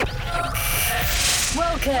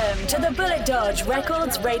Welcome to the Bullet Dodge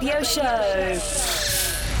Records radio show.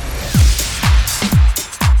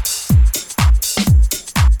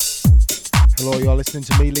 Hello, you're listening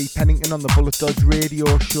to me, Lee Pennington, on the Bullet Dodge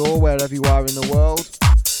radio show, wherever you are in the world.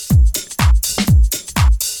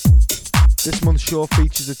 This month's show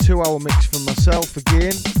features a 2-hour mix from myself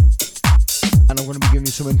again, and I'm going to be giving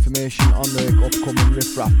you some information on the upcoming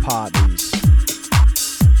Riff Raff parties.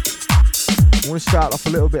 I'm going to start off a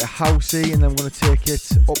little bit housey, and then I'm going to take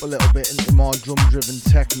it up a little bit into more drum-driven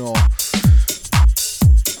techno.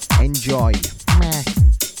 Enjoy.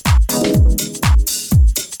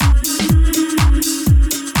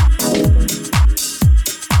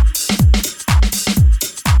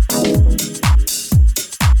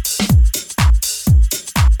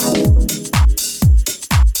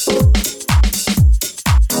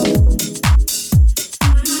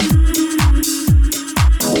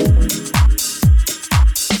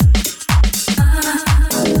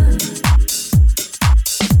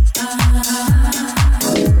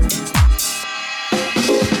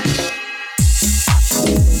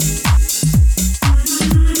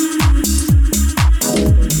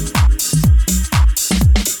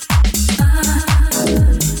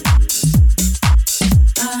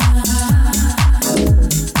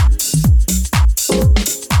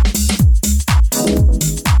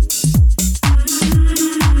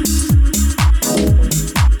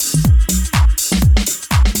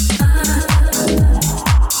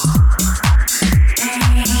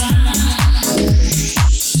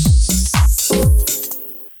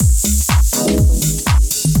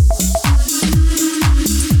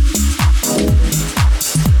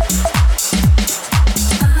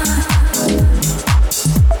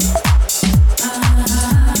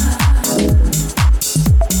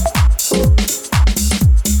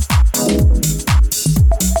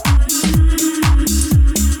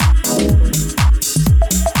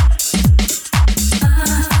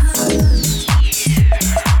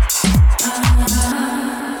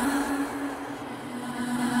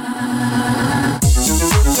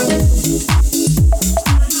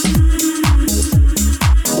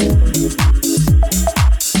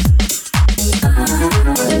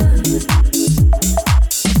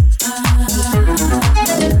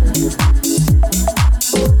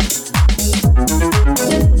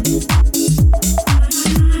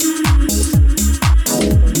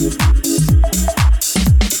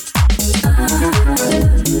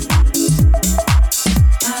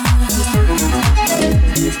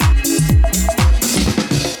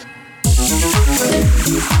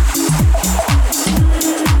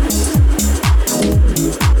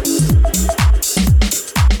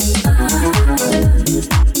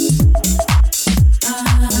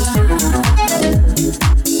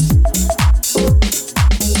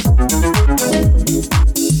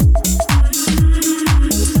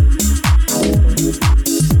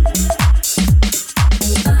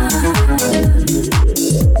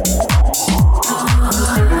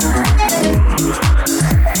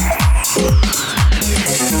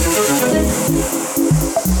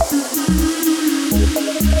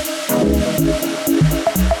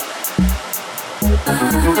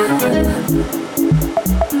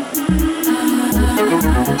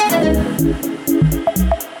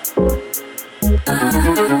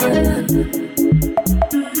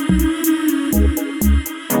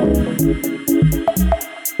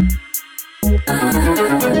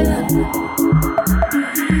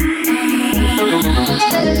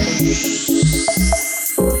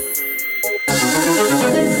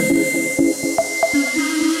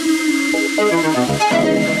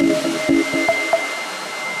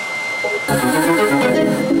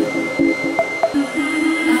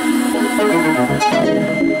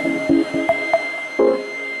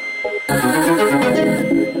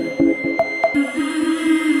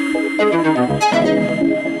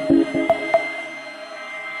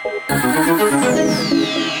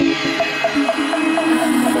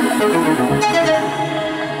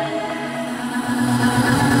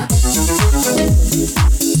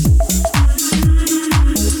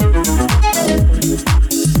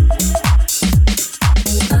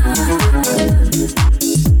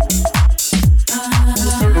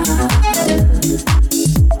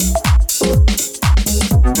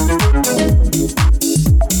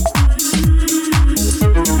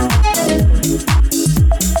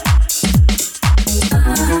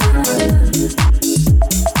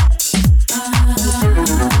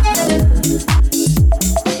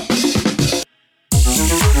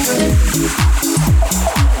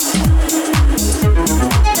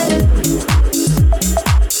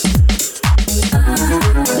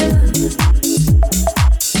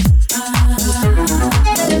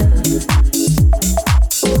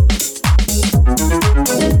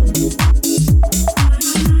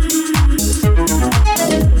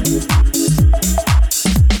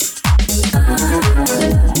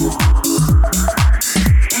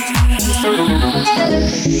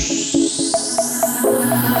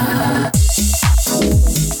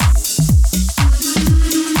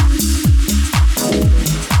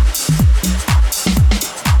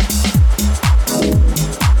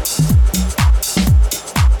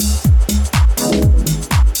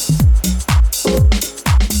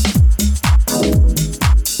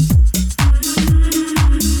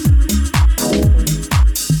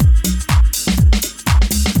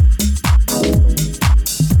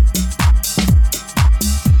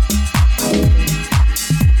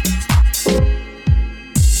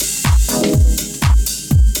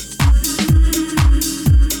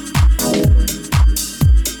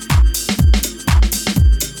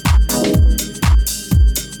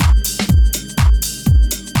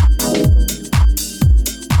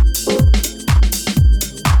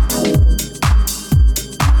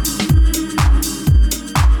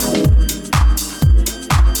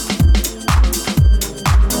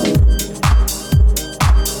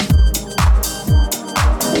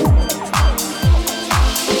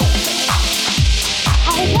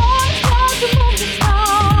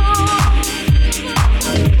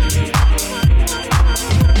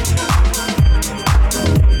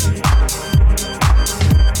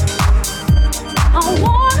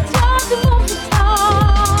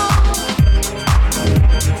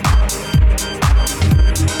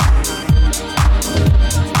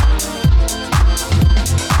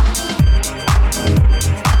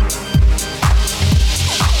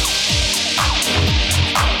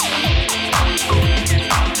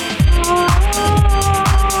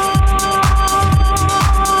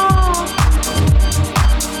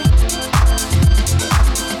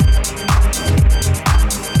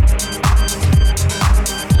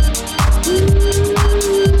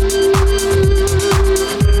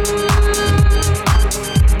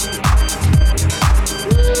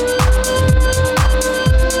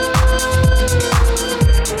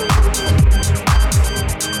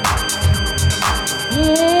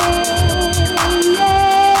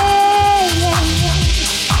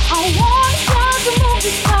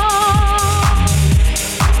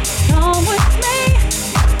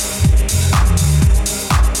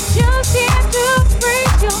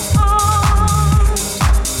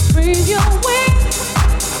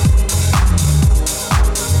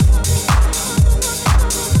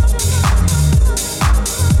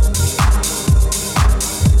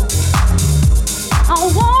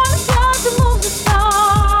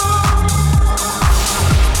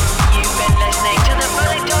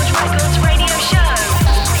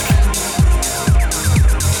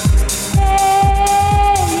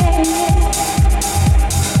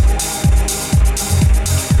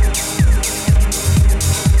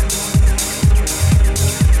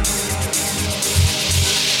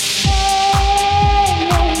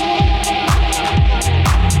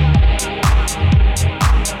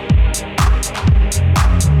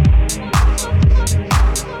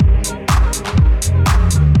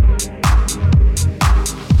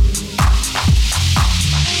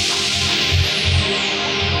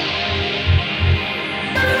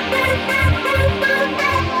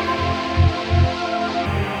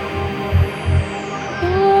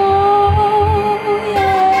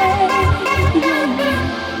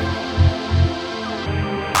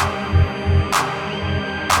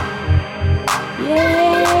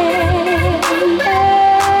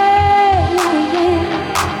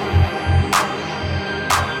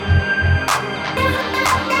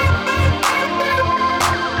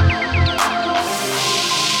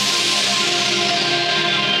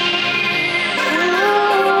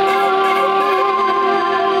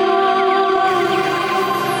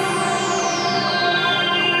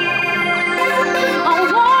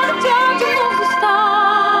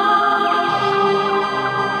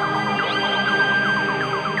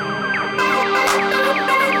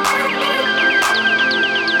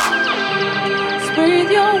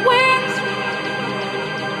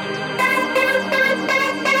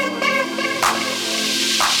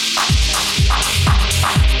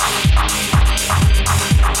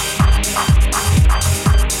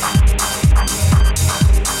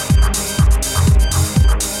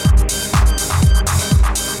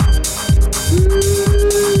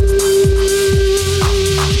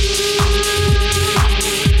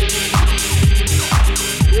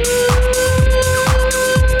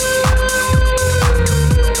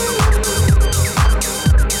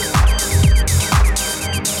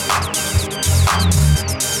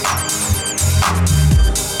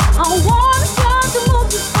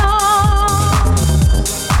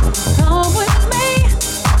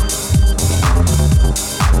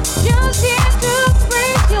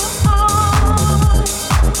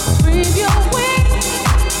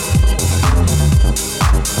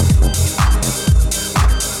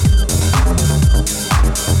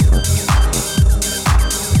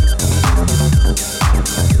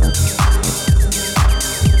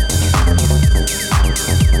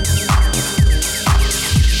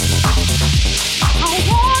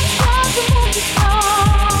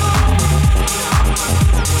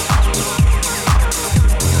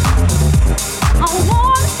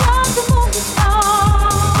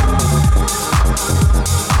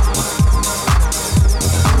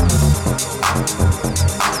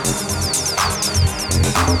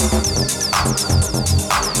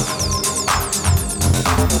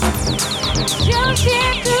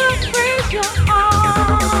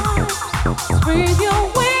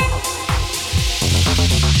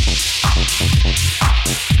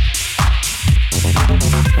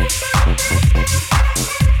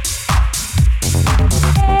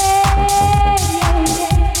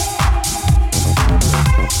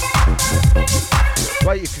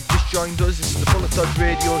 Right, if you've just joined us, this is the Bullet Dodge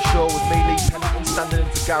Radio Show with me, Lee Pennington, standing in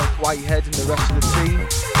for Gareth Whitehead and the rest of the team.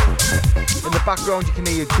 In the background you can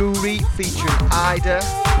hear Guri featuring Eider.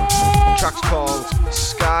 The track's called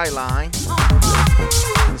Skyline.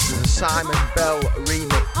 This is a Simon Belle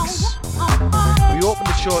remix. We opened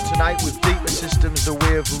the show tonight with Deeper Systems, The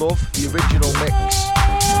Way of Love, the original mix.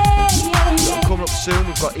 Coming up soon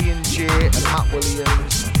we've got Ian J and Matt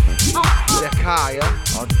Williams, Decir,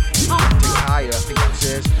 or Decir I think that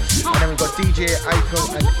says. And then we've got DJ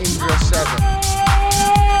Ical and Indra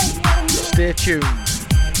 7. Stay tuned.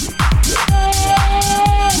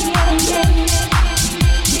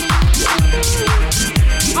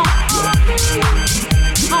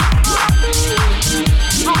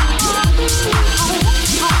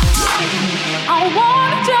 I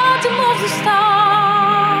want you to move the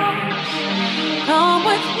stars. Come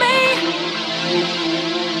with me.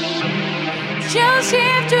 Just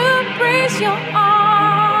have to brace your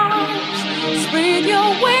arms, spread your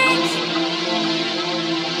wings.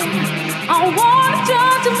 I want you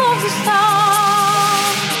to move the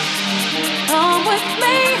stars. Come with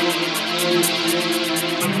me.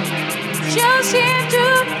 Just have to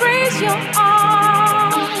brace your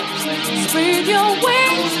arms, spread your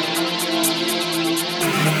wings.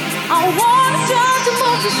 I want you to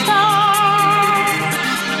move the stars.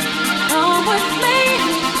 Come with me.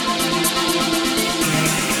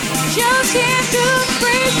 Just here to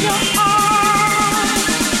breathe your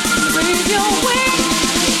arms, breathe your wings.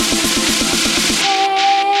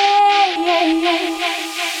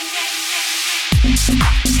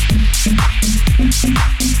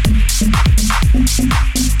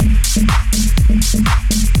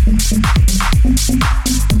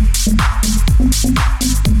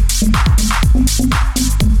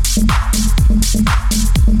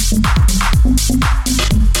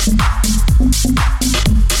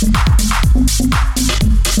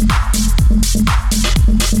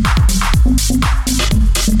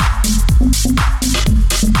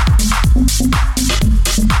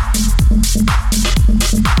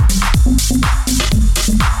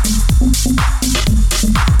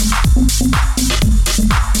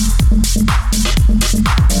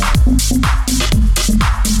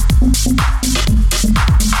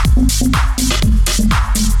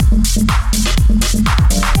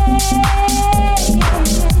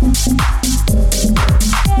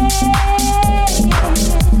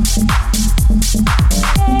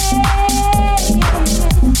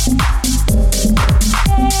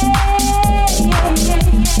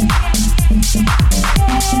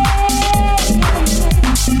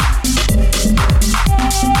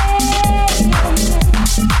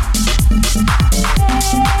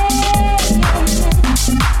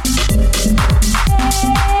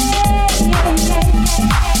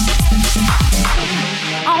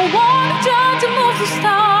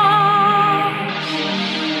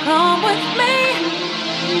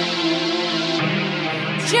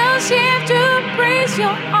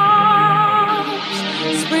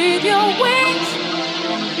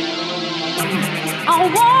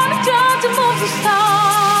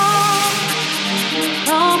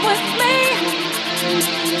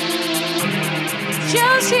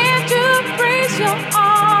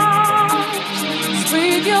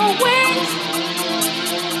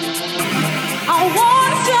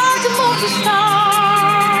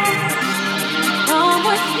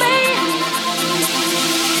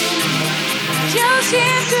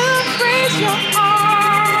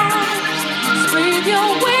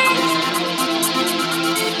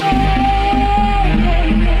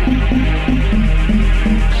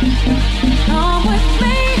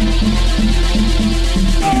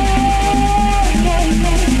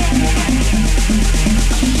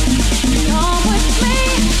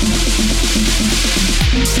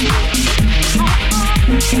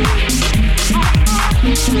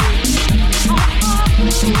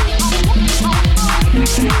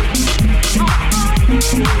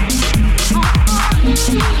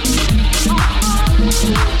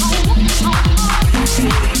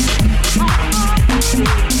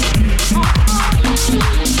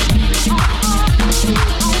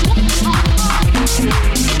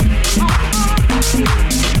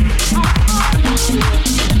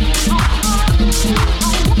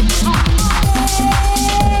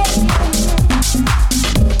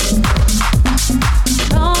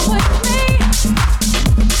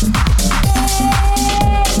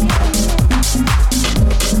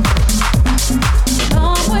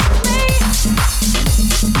 Come with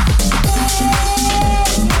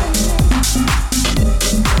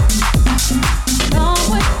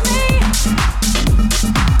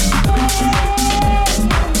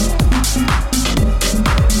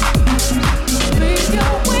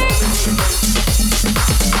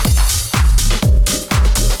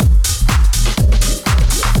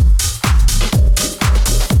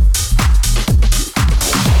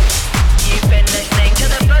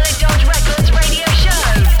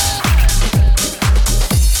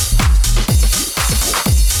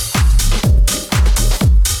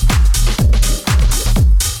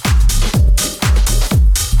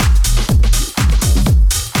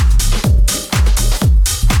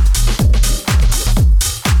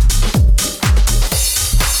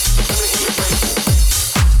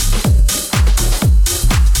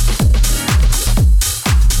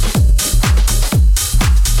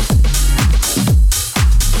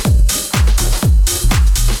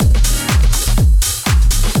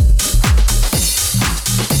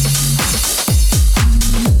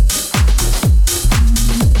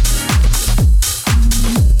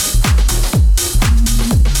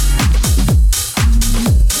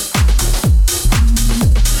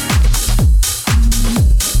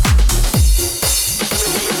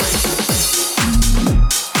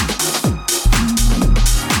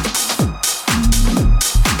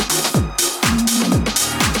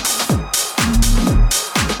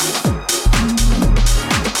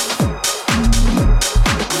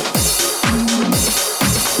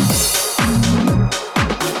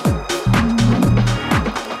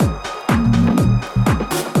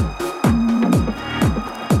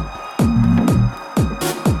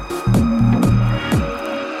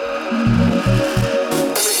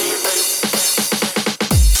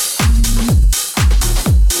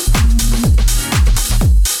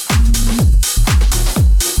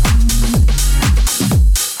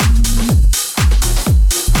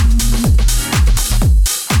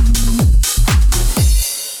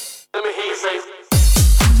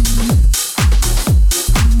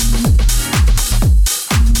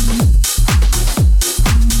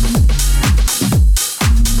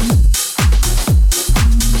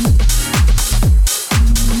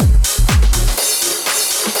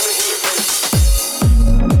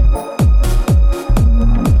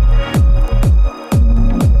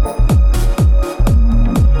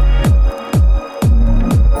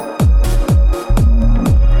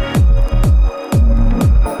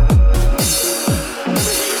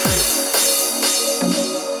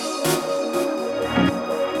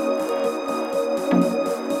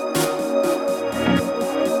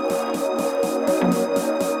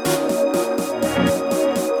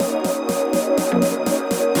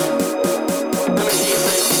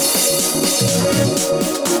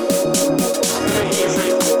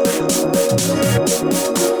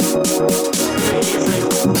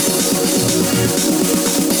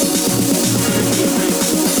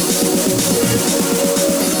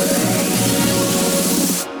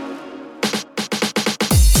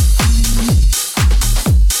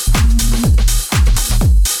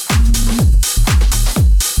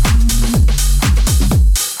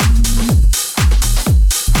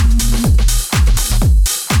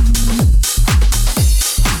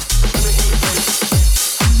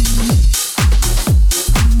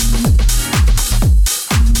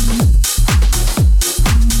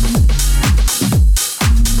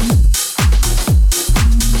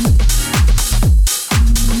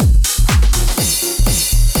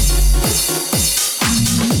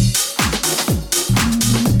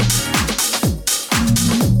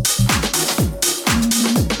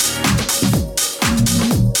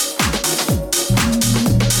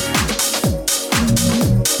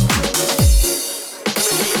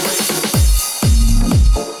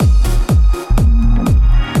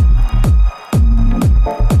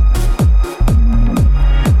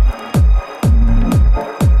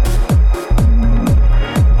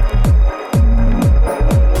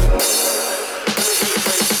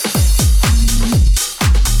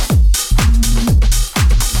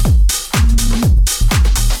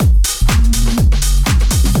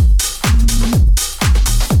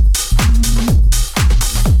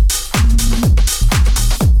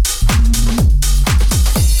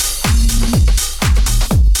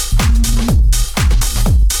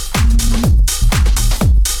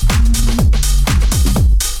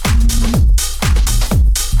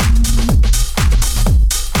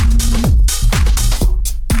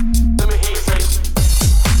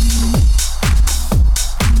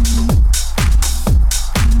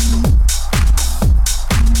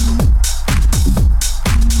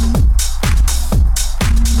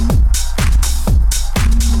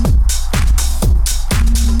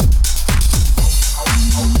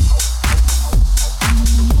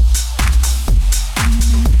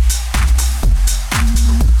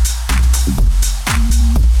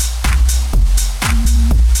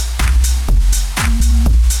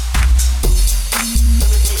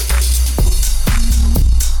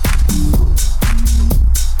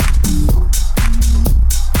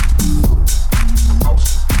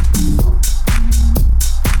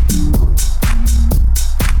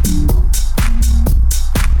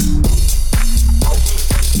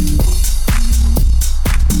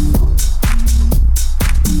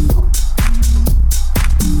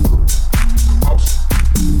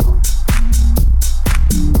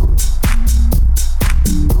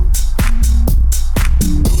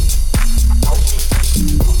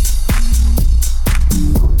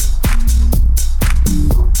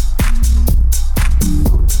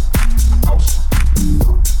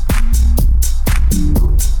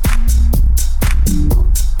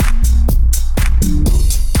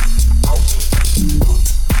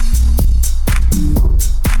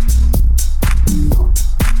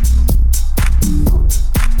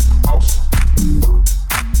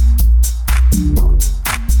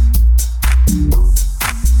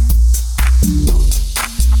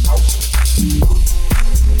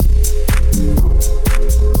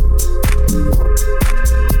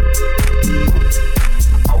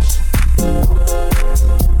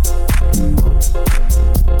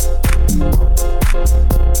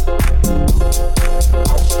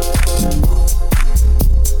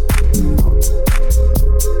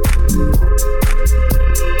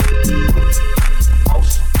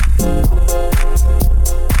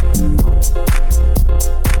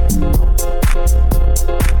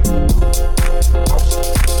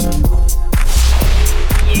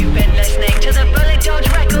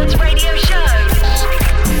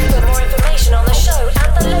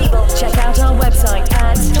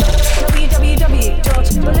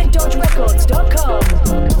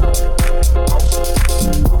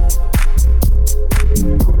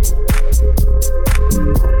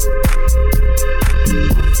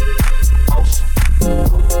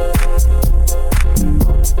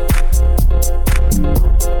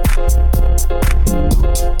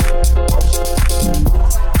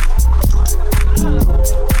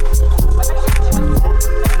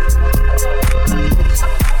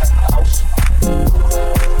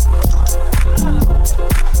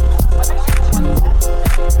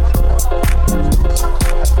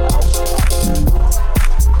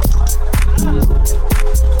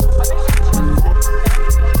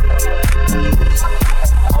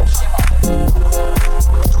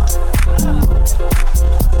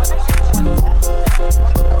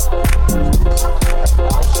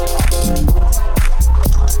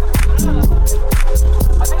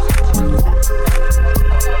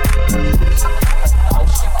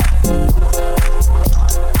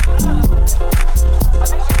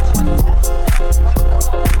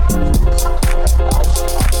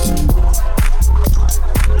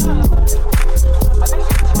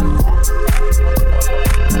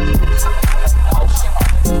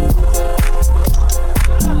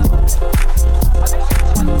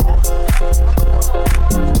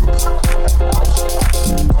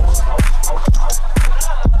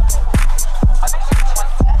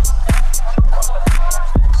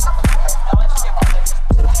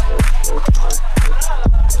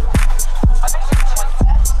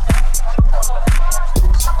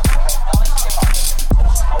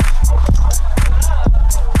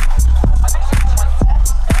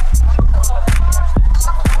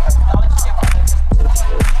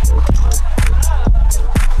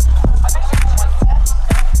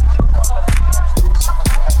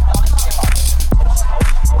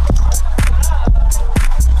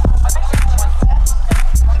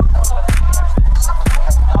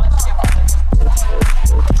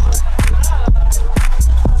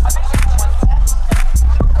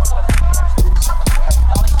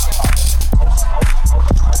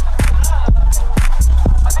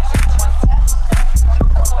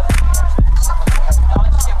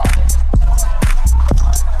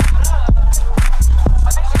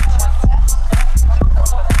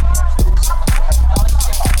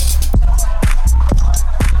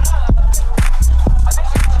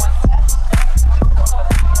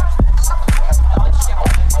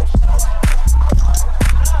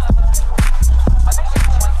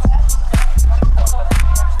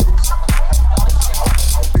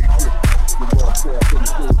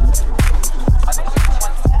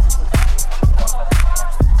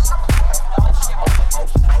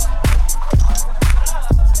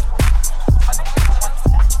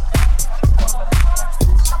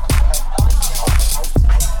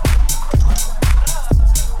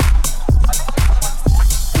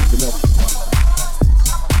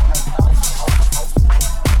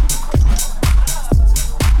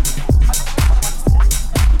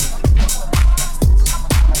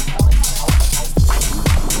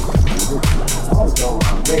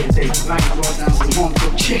Like I brought down some home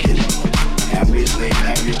cooked chicken. And we just laid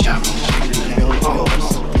back, we chopped on chicken and built balls.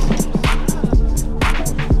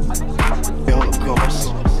 Built of course.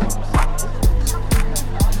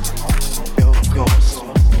 Built of course.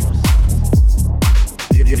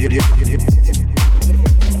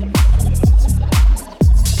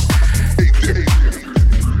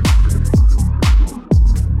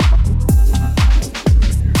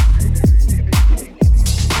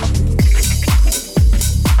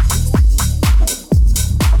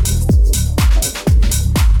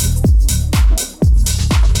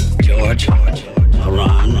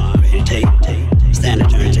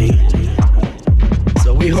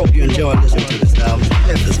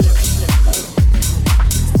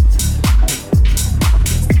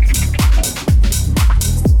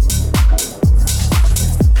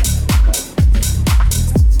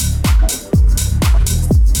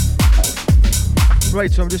 Right,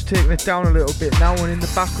 so I'm just taking it down a little bit now, and in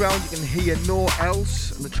the background you can hear No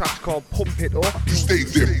Else, and the track's called Pump It Up. Stay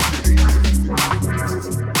there.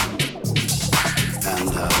 And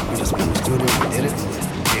we just went to the studio, we did it.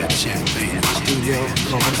 We had champagne in the studio,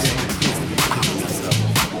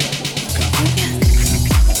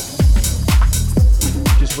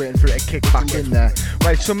 just waiting for it to kick back in there.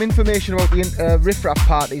 Right, some information about the Riff Raff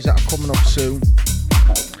parties that are coming up soon.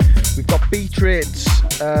 We've got Beat Rates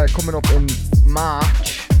coming up in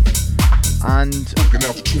March, and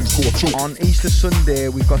on Easter Sunday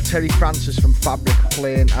we've got Terry Francis from Fabric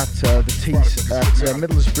playing at the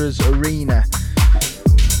Middlesbrough's Arena,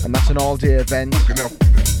 and that's an all-day event.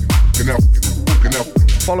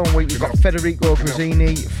 Following week we've got Federico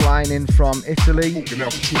Grazzini flying in from Italy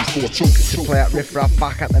to play at Riff Raff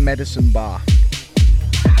back at the Medicine Bar.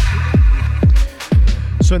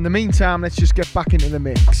 So in the meantime, let's just get back into the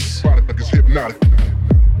mix.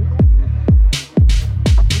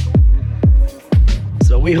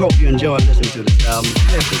 So we hope you enjoy listening to this album.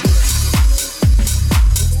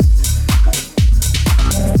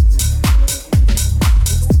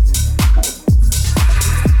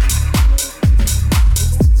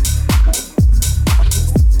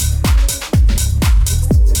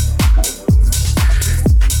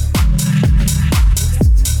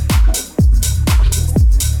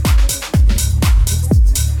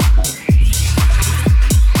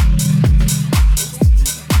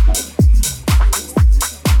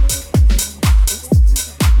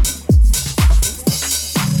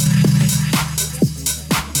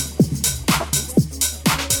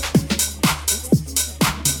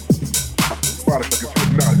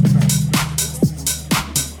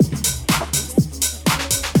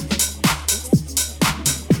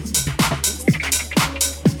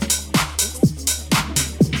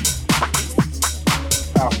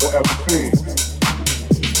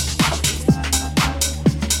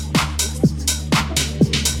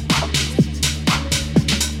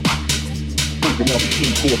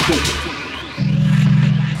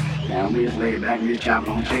 Now we just lay back, we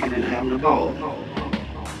chopping on chicken and having a ball.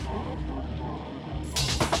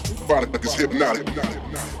 Product is hypnotic.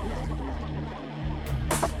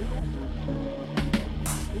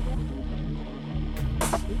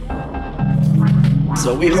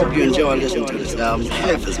 So we hope you enjoy listening to this album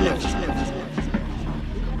half as much.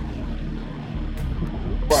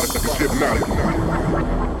 Product is hypnotic.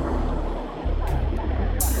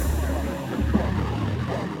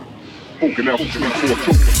 Poking out 3, 4,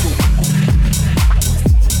 2.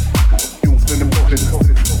 You in the morning.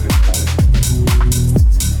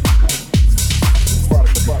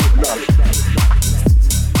 Product is hypnotic.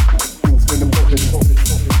 You in the morning.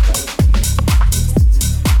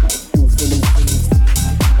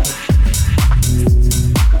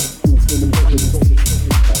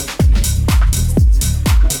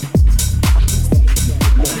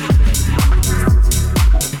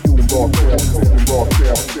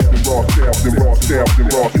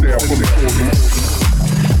 Raw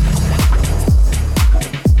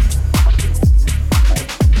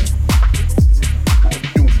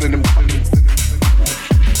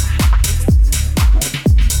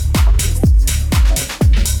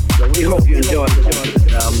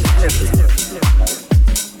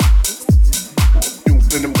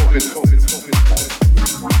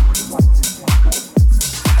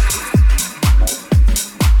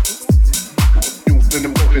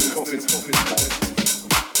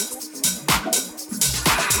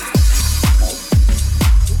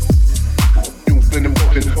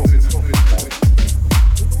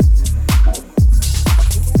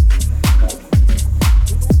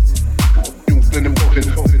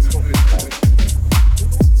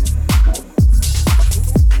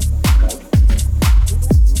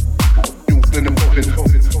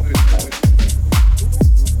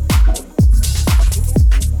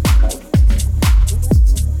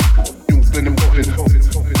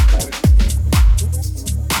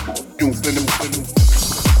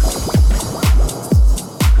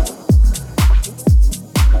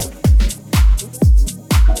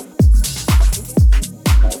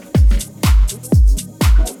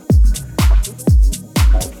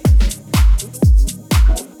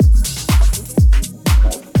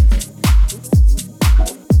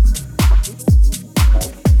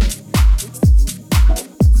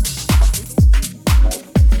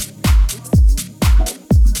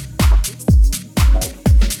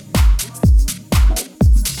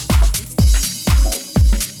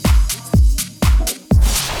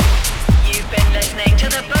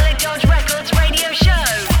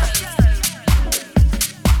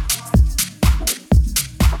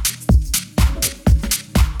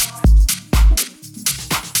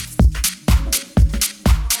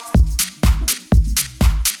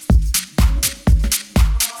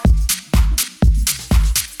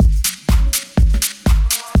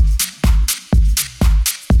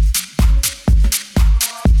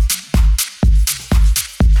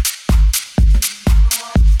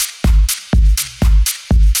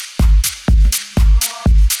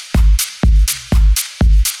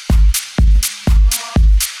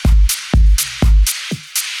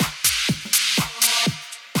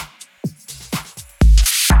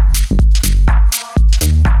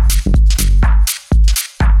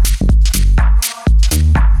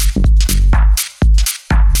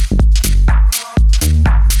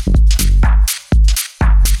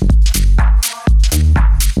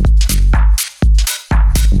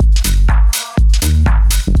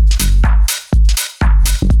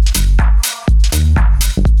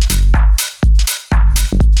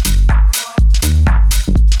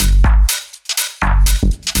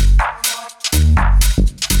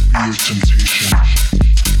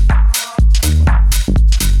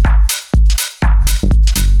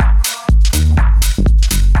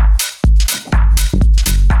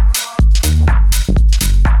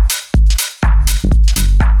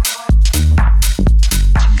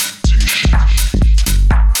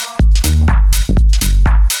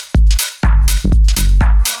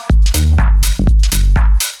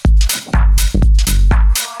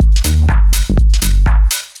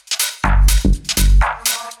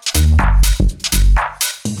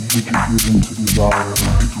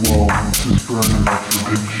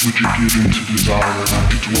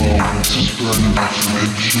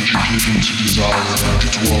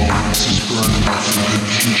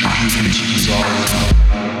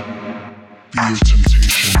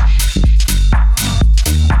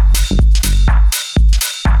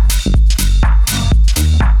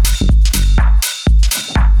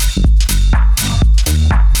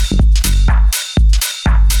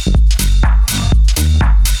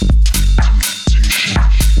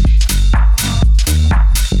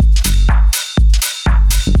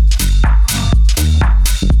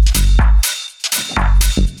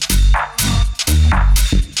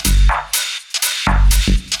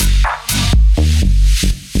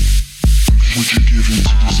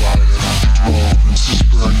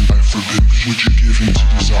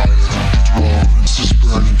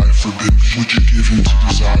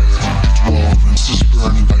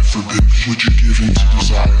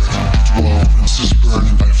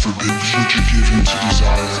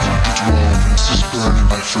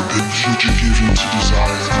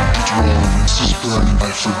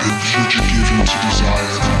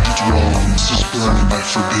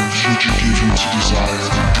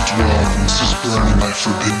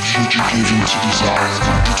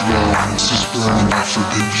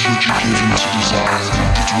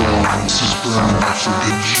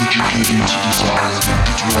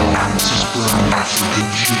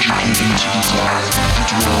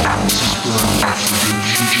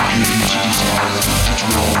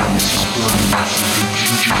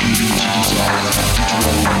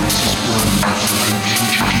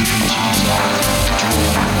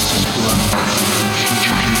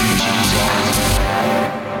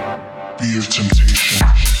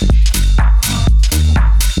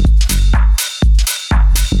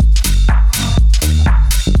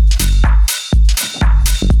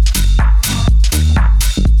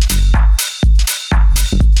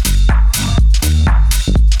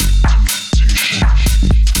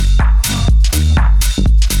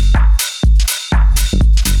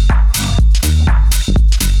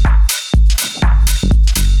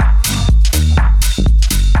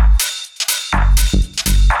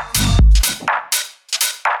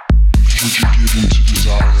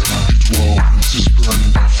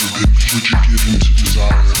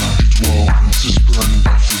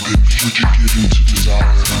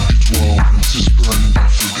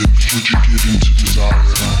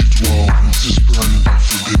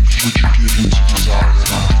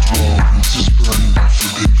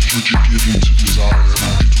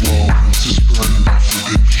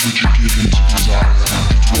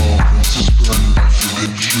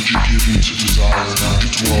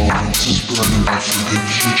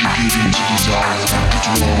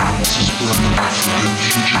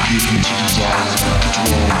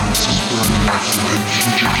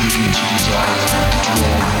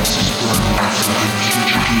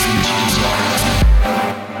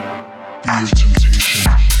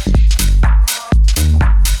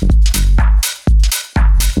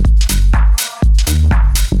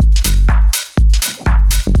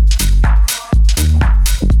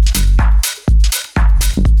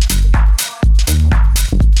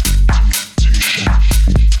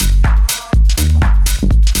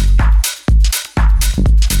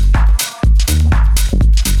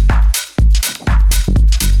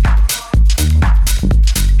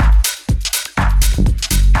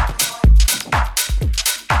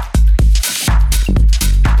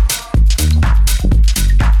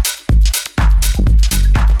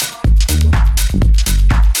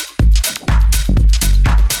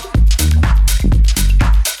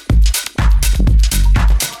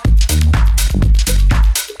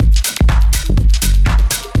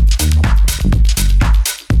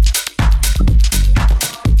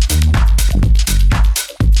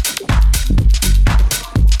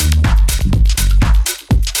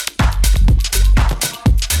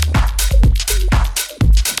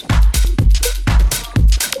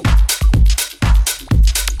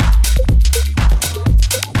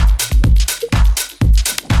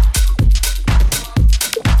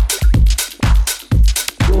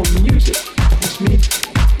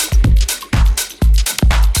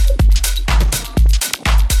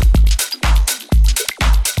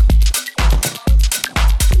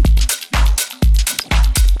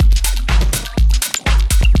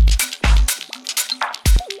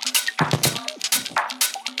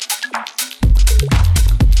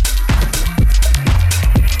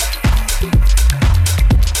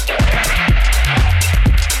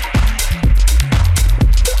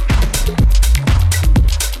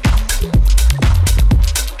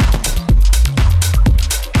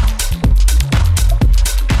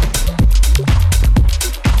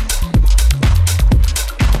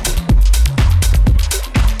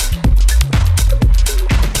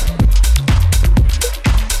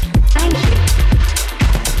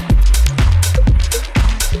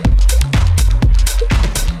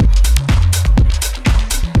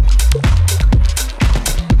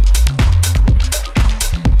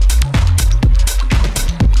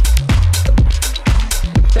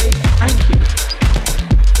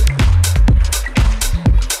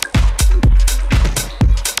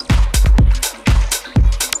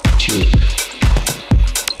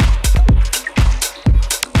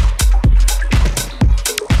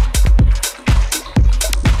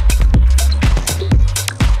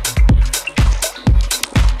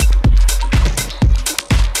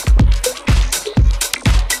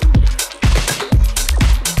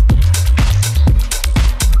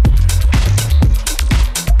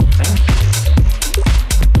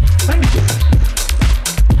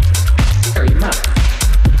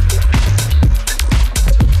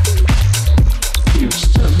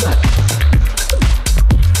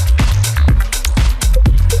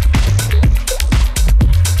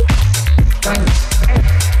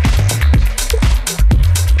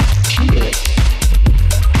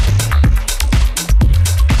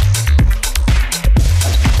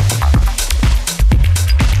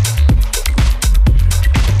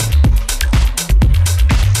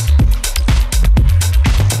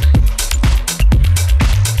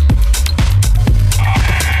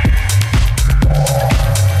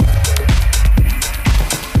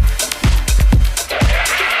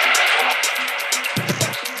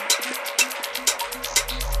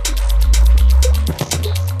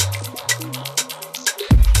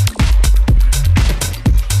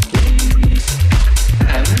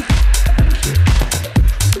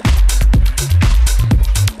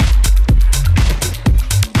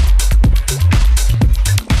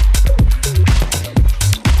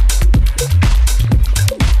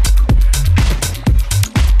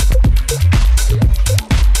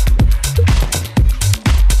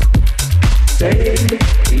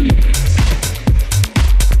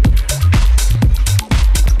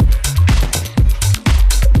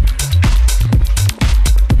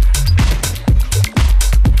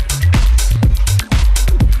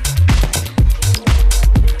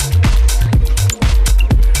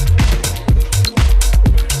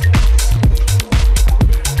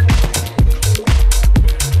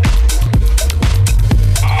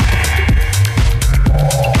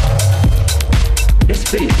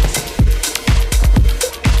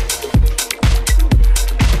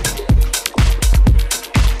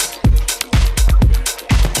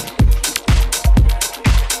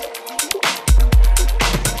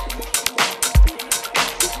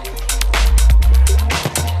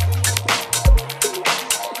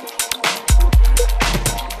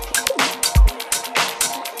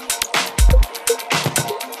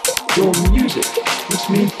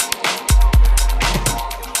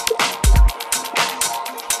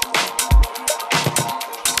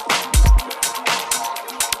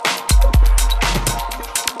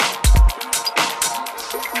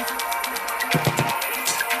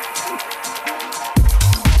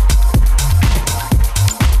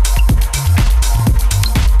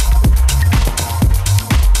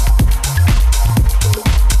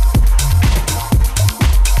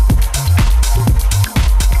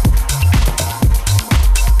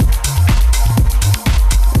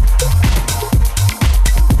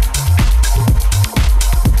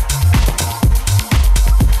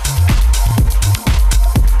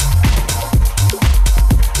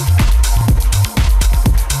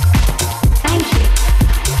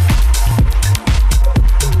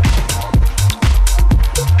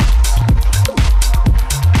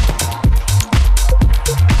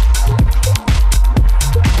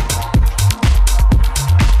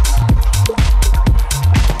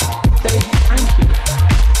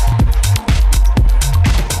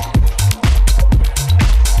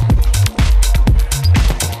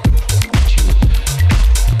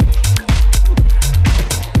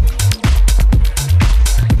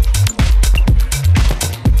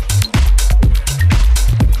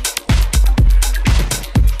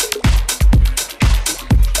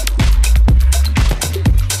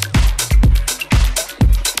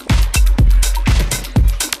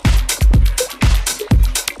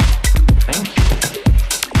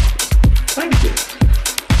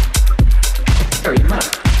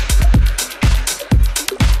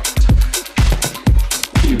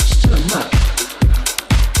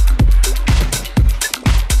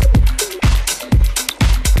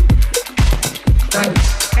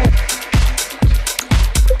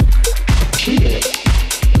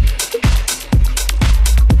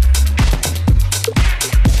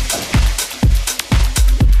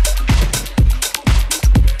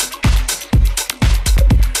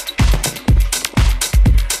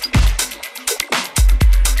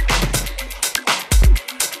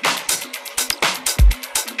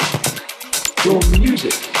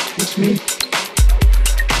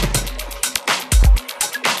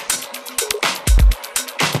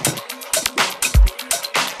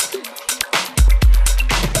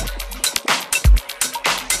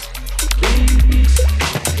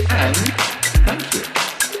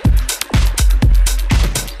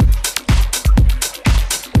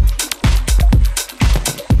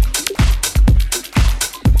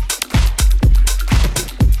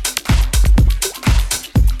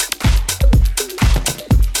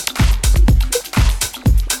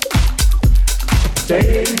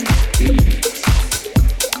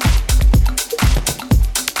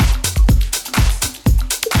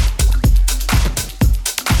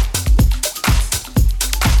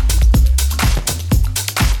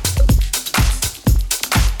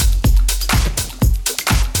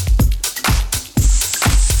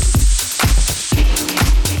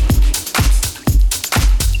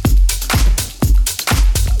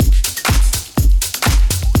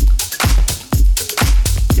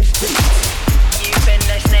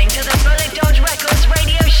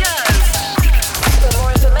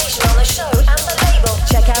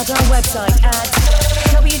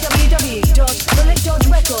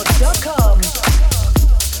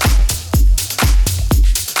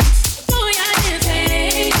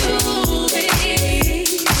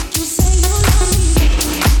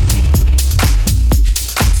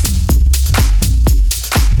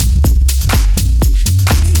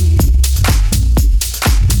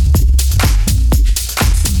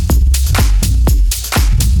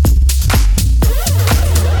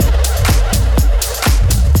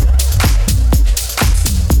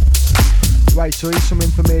So here's some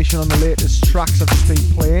information on the latest tracks I've just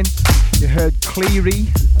been playing. You heard Cleary,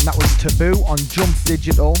 and that was Taboo on Jump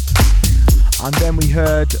Digital. And then we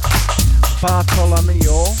heard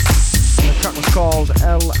Bartolomeo, and the track was called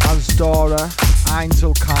El Azdora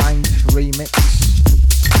Einzelkind Remix.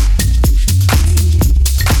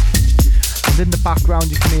 And in the background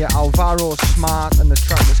you can hear Alvaro Smart, and the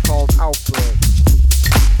track is called Outbreak.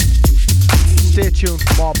 Stay tuned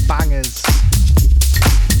for more bangers.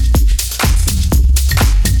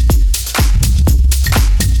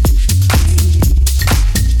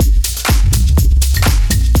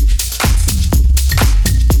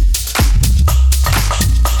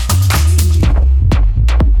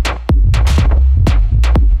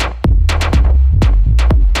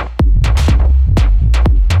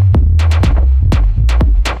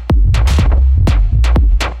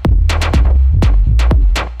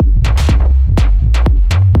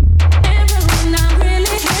 Everyone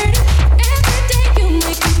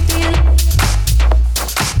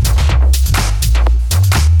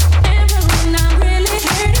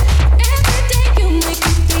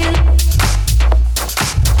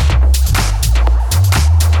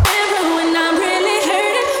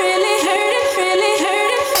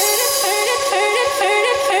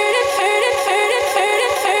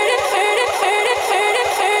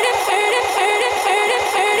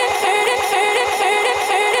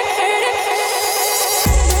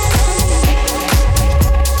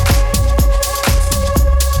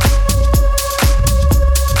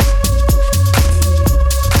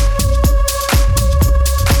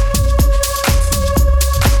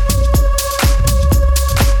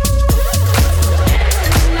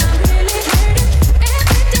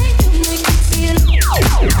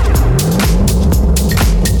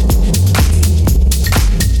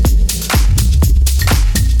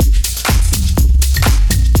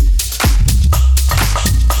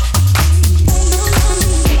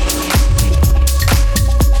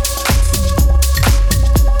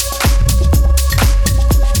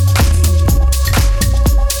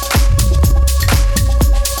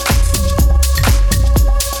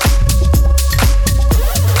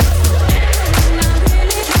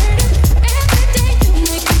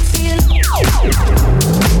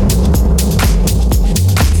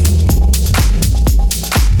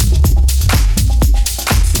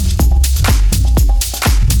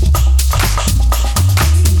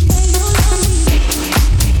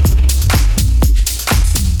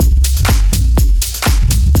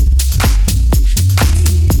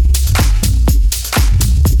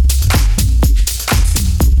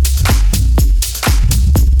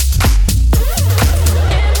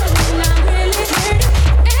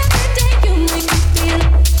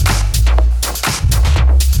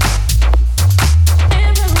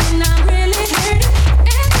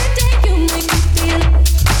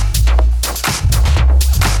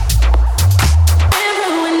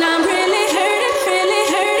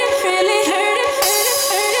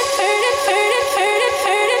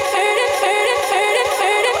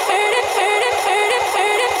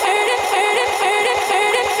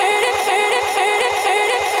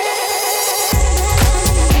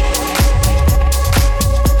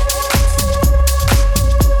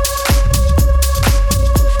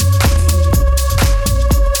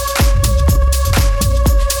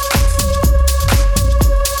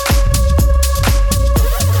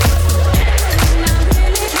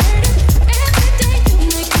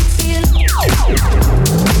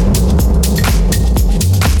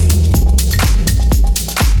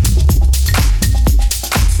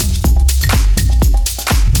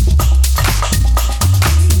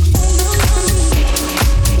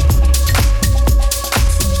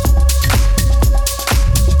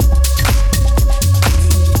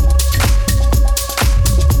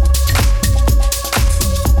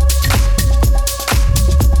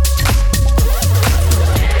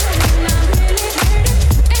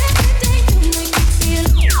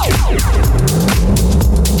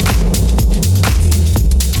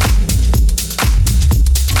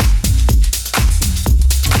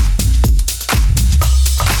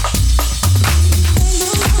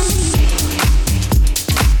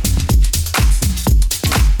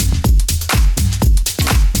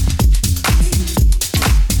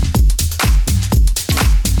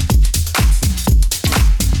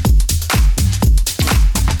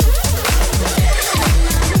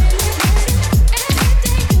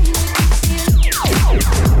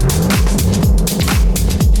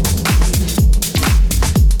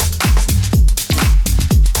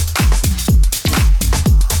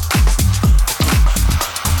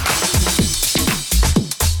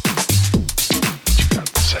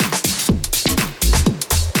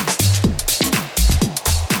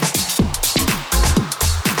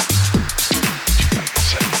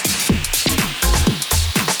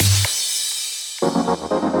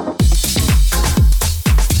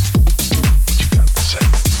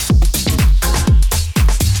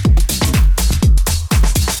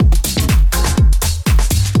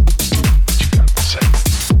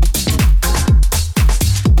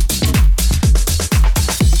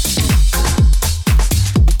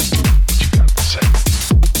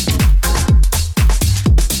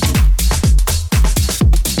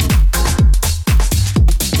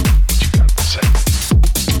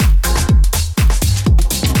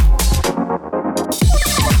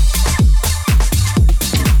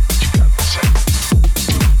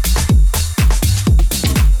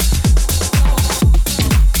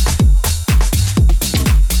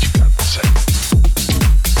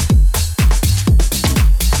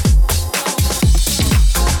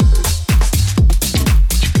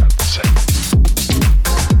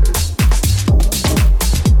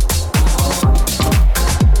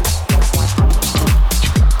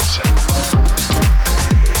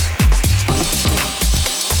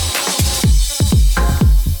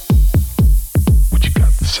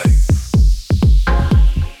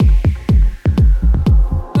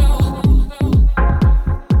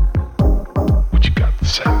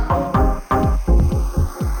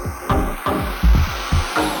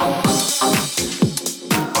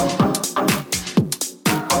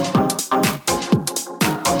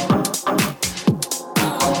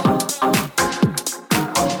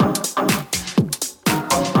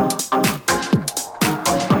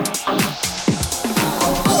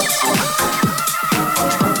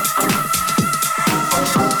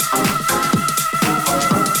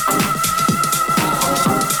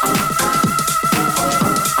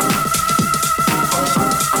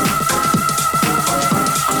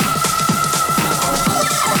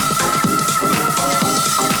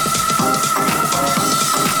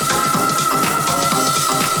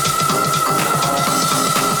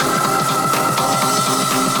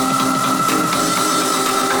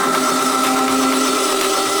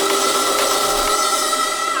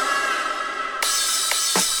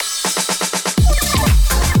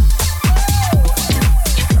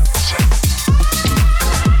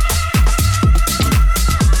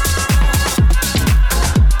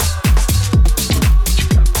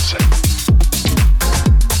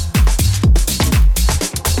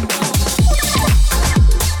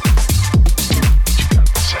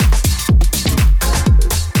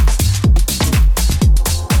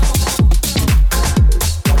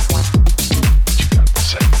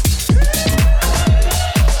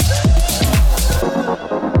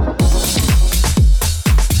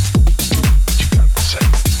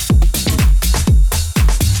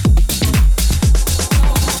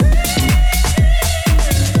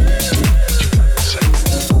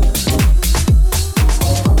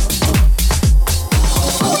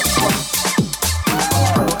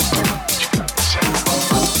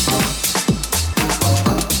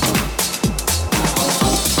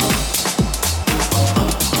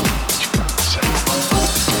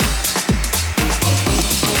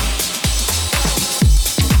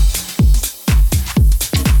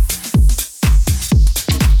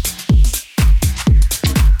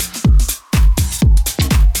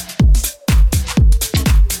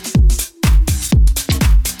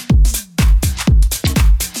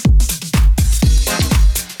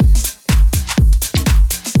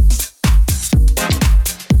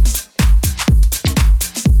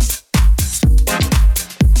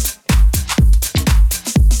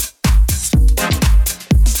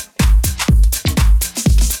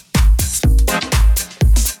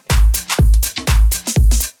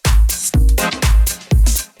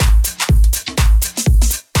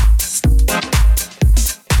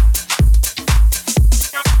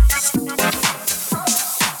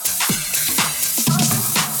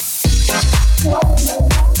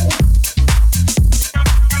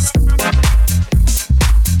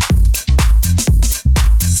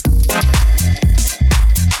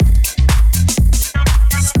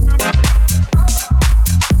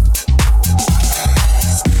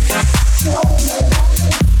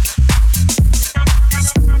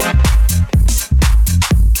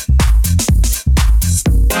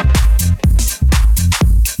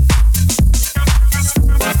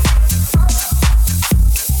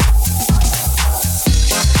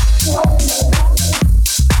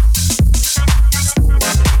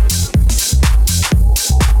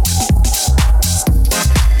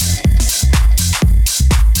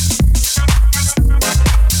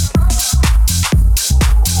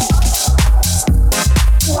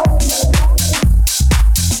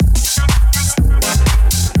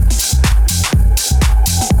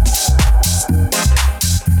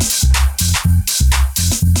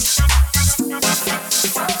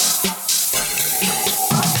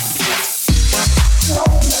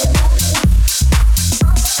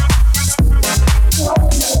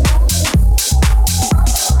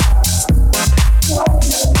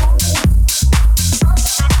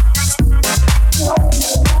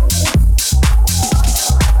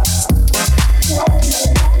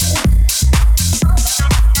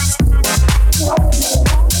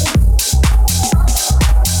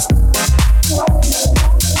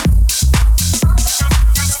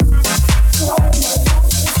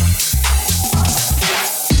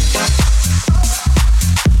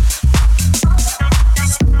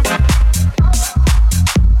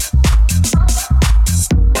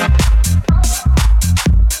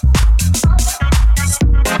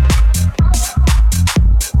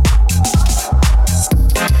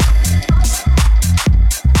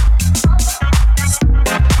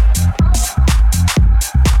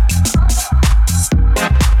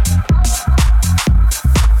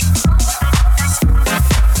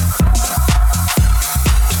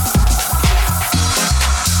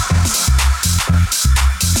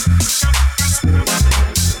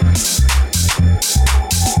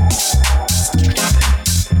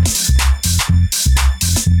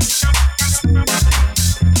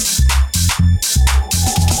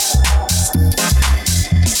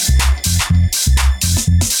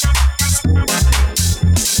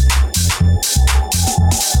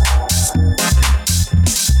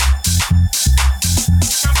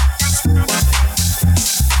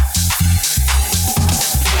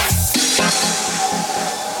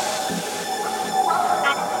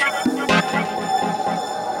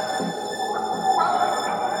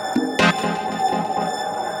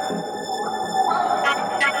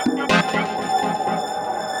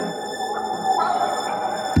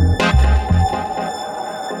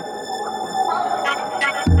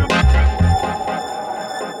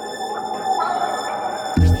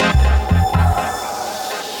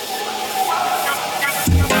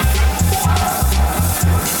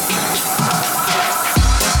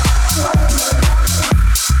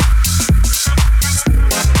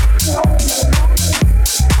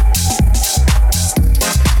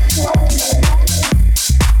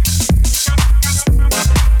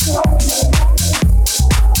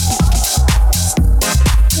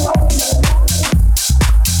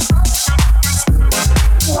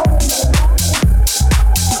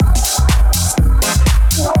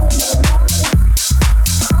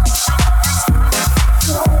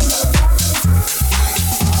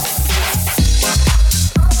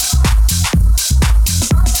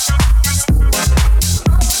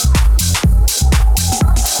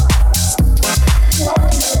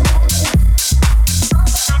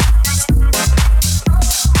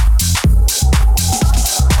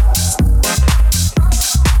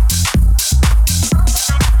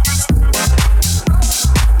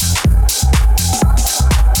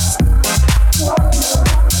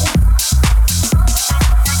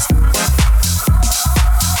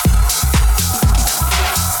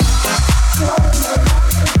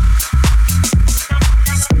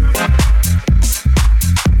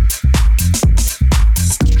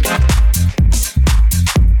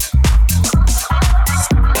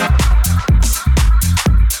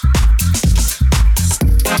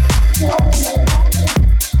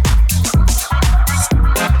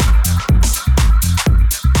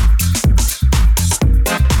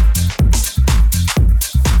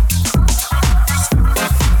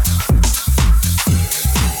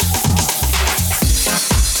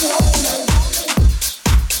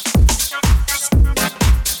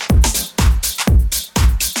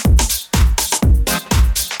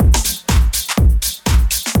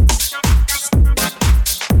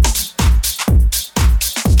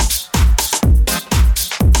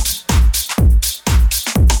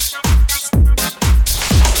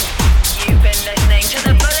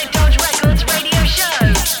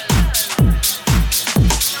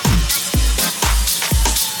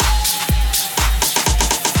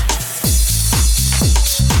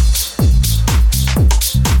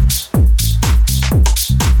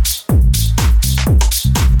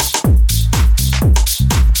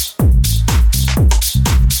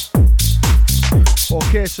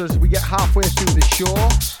Okay, so as we get halfway through the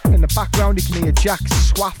show, in the background you can hear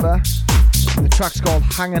Jack's Swaffer. The track's called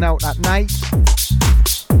Hanging Out at Night.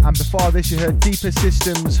 And before this you heard Deeper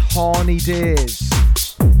Systems' Horny Days.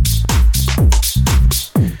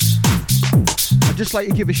 I'd just like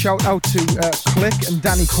to give a shout out to Click and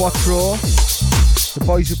Danny Quattro, the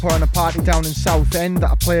boys who put on a party down in Southend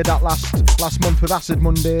that I played at last month with Acid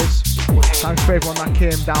Mondays. Thanks for everyone that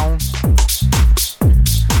came down.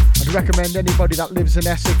 I'd recommend anybody that lives in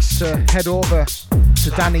Essex to head over to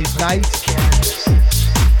Danny's night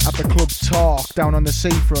at the Club Talk down on the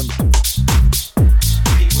seafront.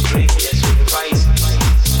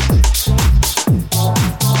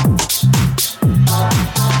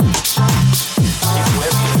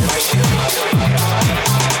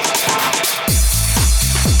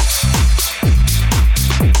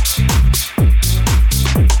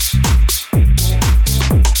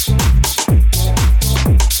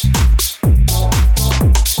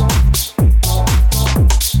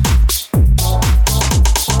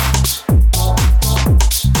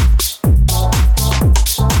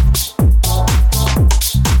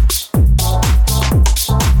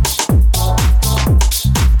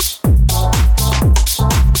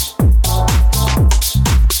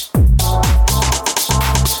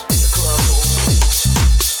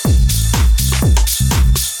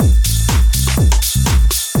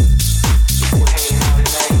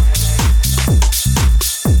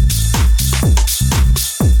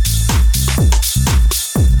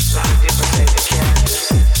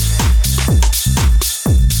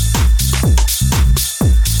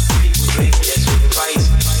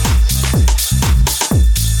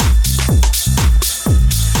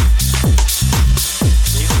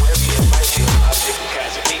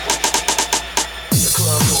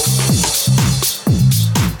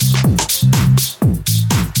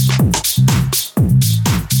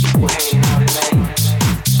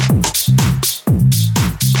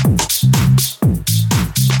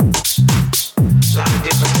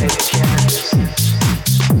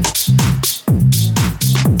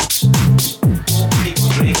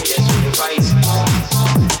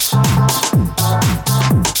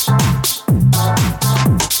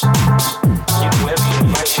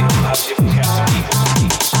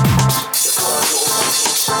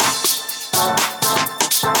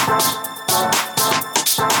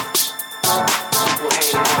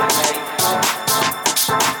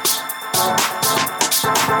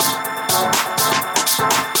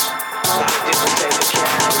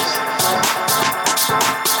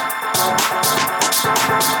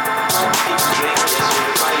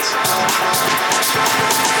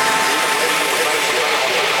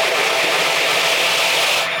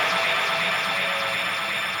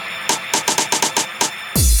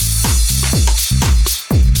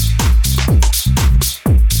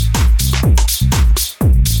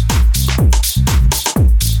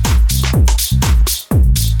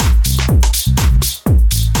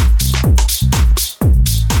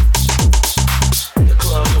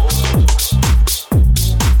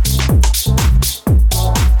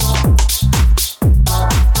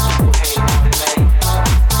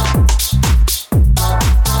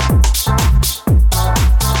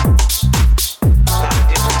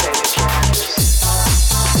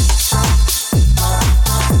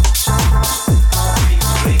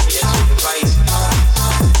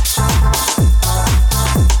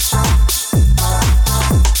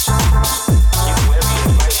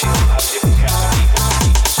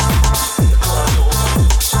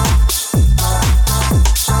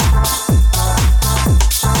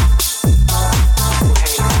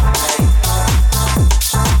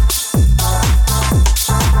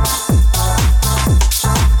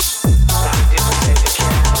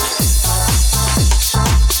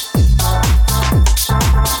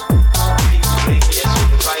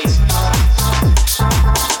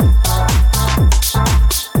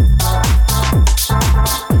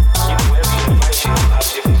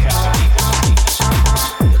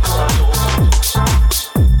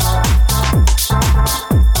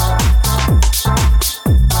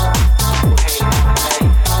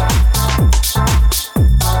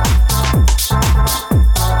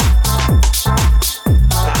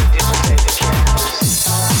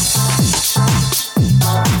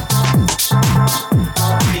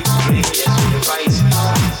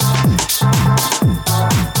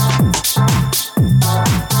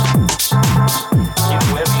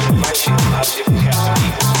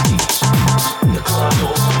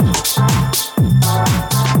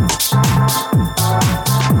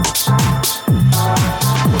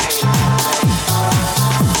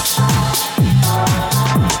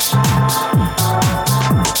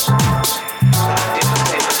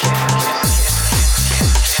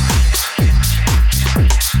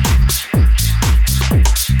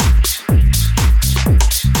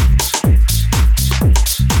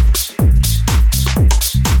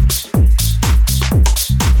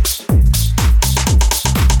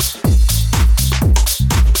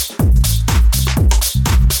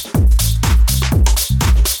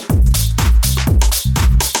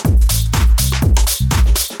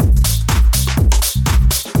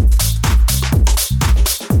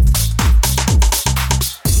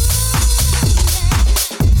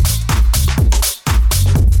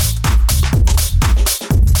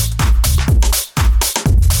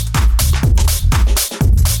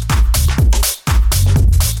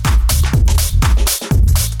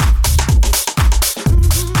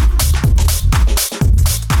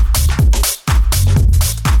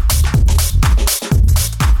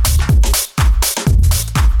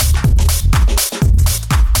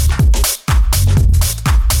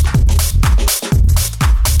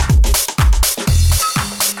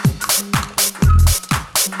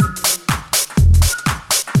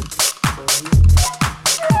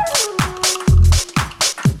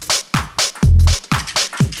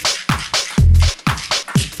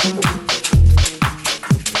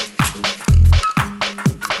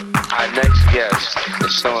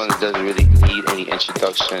 doesn't really need any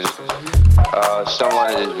introduction.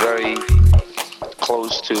 Someone that is very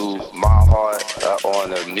close to my heart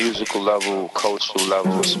on a musical level, cultural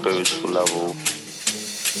level, spiritual level.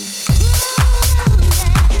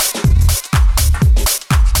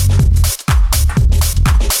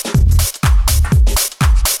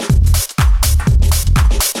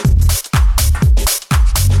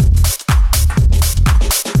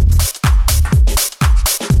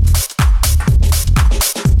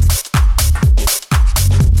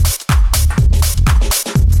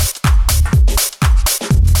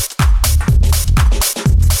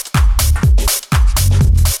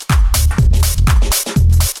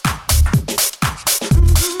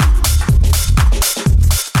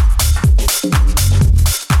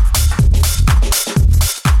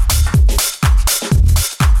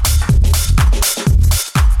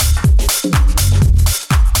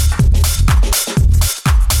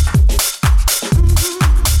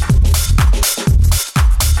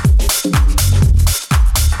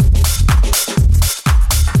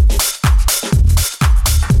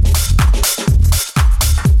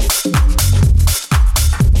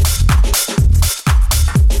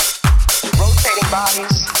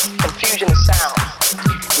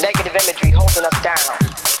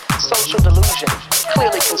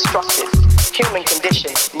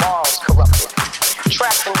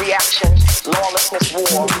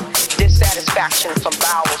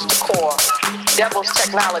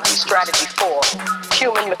 Technology, strategy for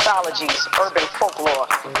human mythologies, urban folklore,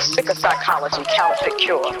 sicker psychology, counterfeit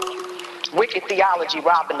cure, wicked theology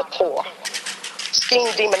robbing the poor,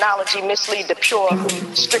 scheme demonology, mislead the pure,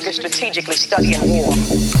 stricken strategically studying war.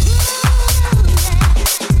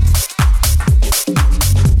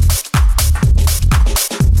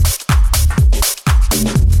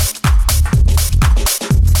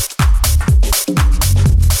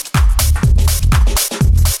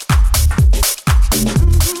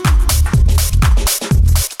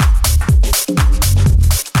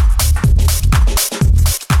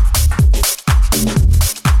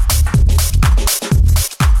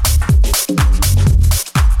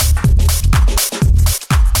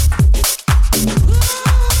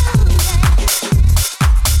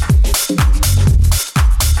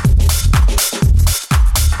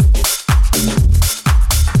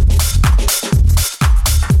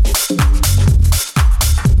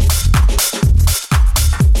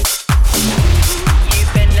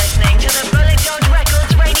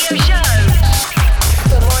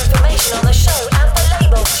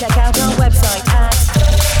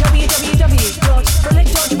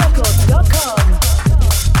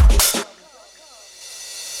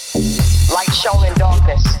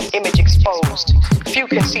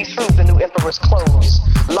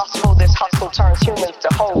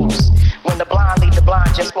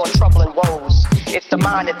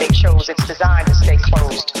 It's designed to stay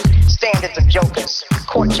closed. Standards of jokers,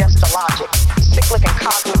 court jester logic, cyclic and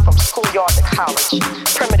cosmic from schoolyard to college.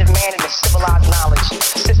 Primitive man in his civilized knowledge.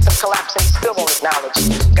 System collapsing, he still won't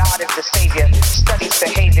acknowledge. God is the savior, studies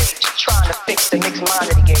behavior, trying to fix the mixed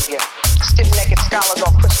mind that he gave you. Stiff-necked scholars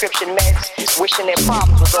on prescription meds, wishing their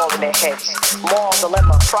problems was all in their heads. Moral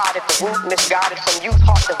dilemma, pride at the root, misguided from youth,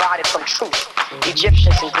 heart divided from truth.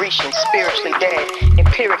 Egyptians and Grecians, spiritually dead,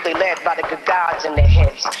 empirically led by the good gods in their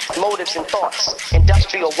heads. Motives and thoughts,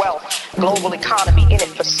 industrial wealth, global economy in it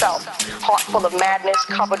for self. Heart full of madness,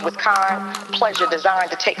 covered with kind, pleasure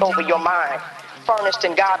designed to take over your mind. Furnished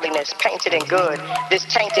in godliness, painted in good. This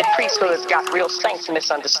tainted priesthood's got real saints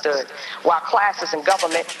misunderstood. While classes and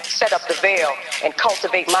government set up the veil and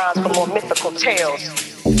cultivate minds for more mythical tales.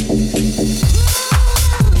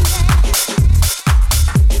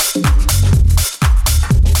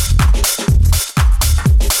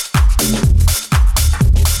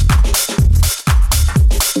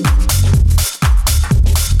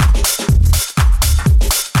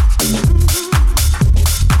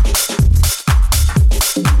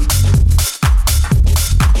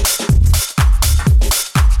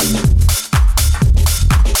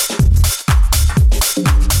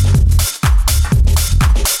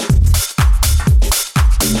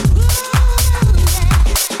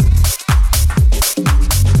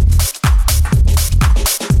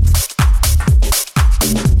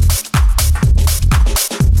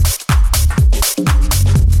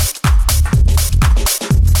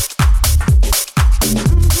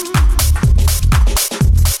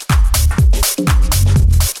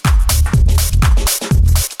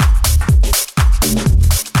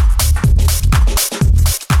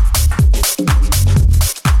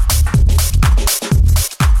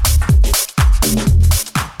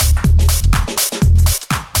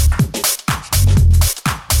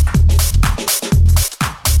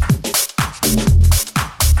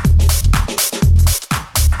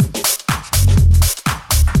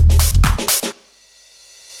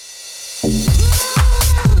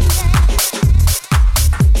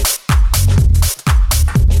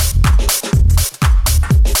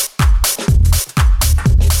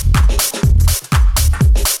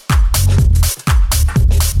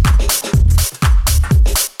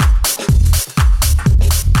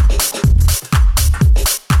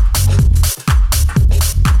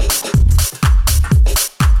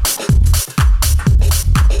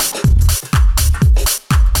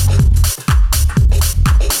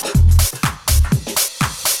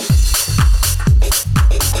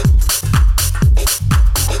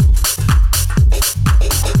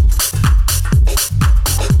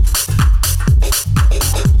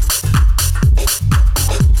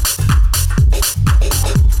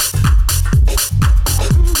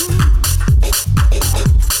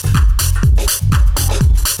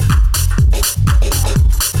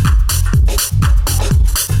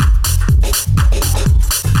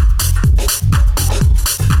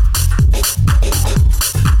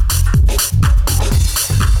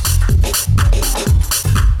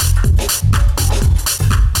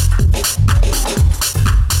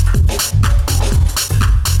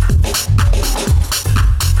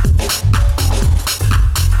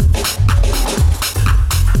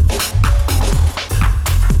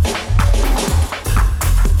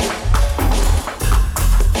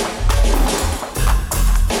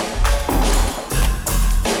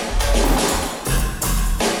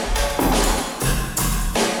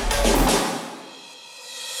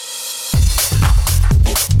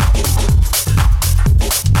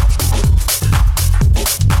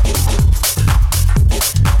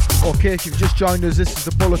 case you've just joined us, this is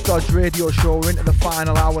the Bullet Dodge radio show. We're into the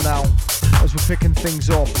final hour now as we're picking things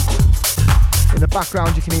up. In the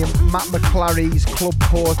background you can hear Mclarrie's Club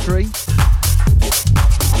Poetry.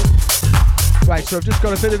 Right, so I've just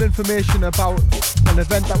got a bit of information about an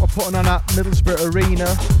event that we're putting on at Middlesbrough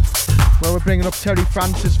Arena, where we're bringing up Terry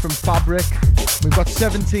Francis from Fabric. We've got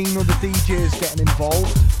 17 other DJs getting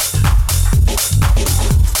involved.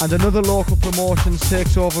 And another local promotions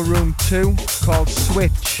takes over room 2 called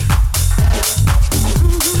Switch.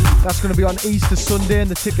 That's going to be on Easter Sunday,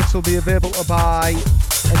 and the tickets will be available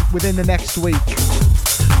within the next week.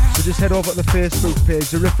 So just head over to the Facebook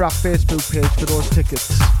page, the Riff Raff Facebook page, for those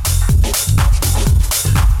tickets.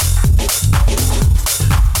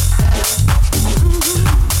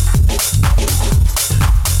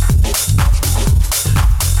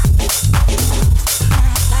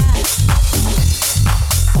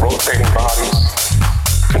 Rotating bodies,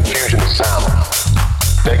 confusion of sound,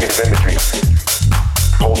 negative imagery,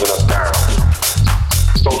 holding us down,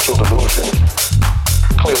 social delusion,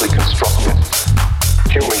 clearly constructed,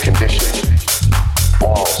 human condition,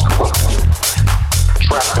 morals corrupted,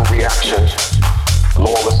 trapped in reaction,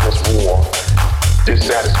 lawlessness, war,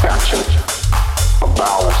 dissatisfaction, from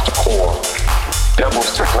bowels to core,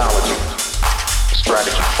 devil's technology,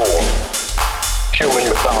 strategy 4, human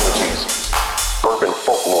mythologies, urban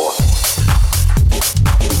folklore.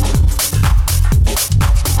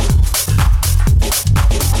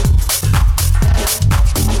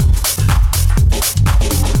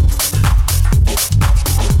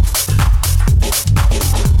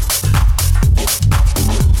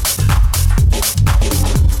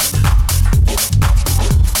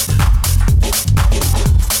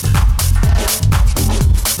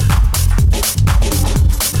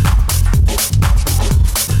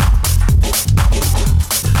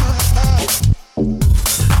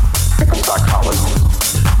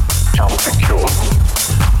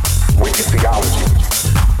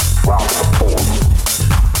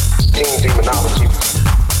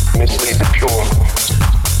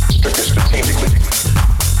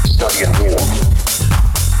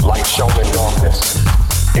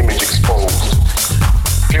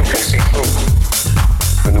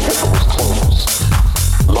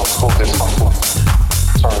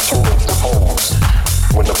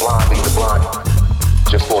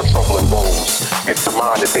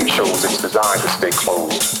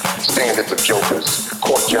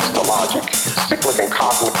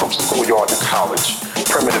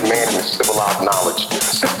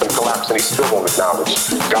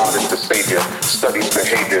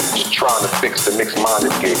 Trying to fix the mixed-minded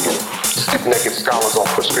behavior. Stiff-necked scholars on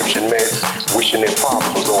prescription meds, wishing their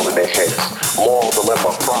problems was all in their heads. Moral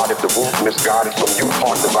dilemma, pride at the root, misguided from youth,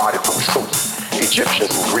 heart divided from truth. Egyptians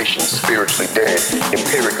and Grecians spiritually dead,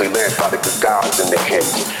 empirically led by the good gods in their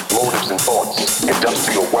heads. Motives and thoughts,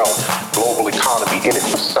 industrial wealth, global economy in it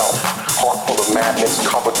for self. Heart full of madness,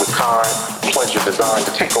 covered with kind, pleasure designed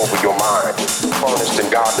to take over your mind. Furnished in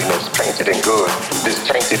godliness, painted in good. This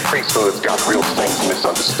tainted priesthood's got real saints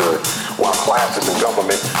misunderstood. While classes in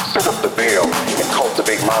government set up the veil and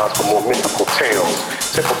cultivate minds for more mythical tales.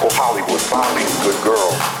 Typical Hollywood, folly, good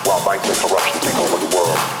girl, while vice and corruption take over the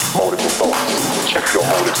world. Motives and thoughts. Check your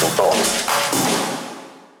motives and thoughts.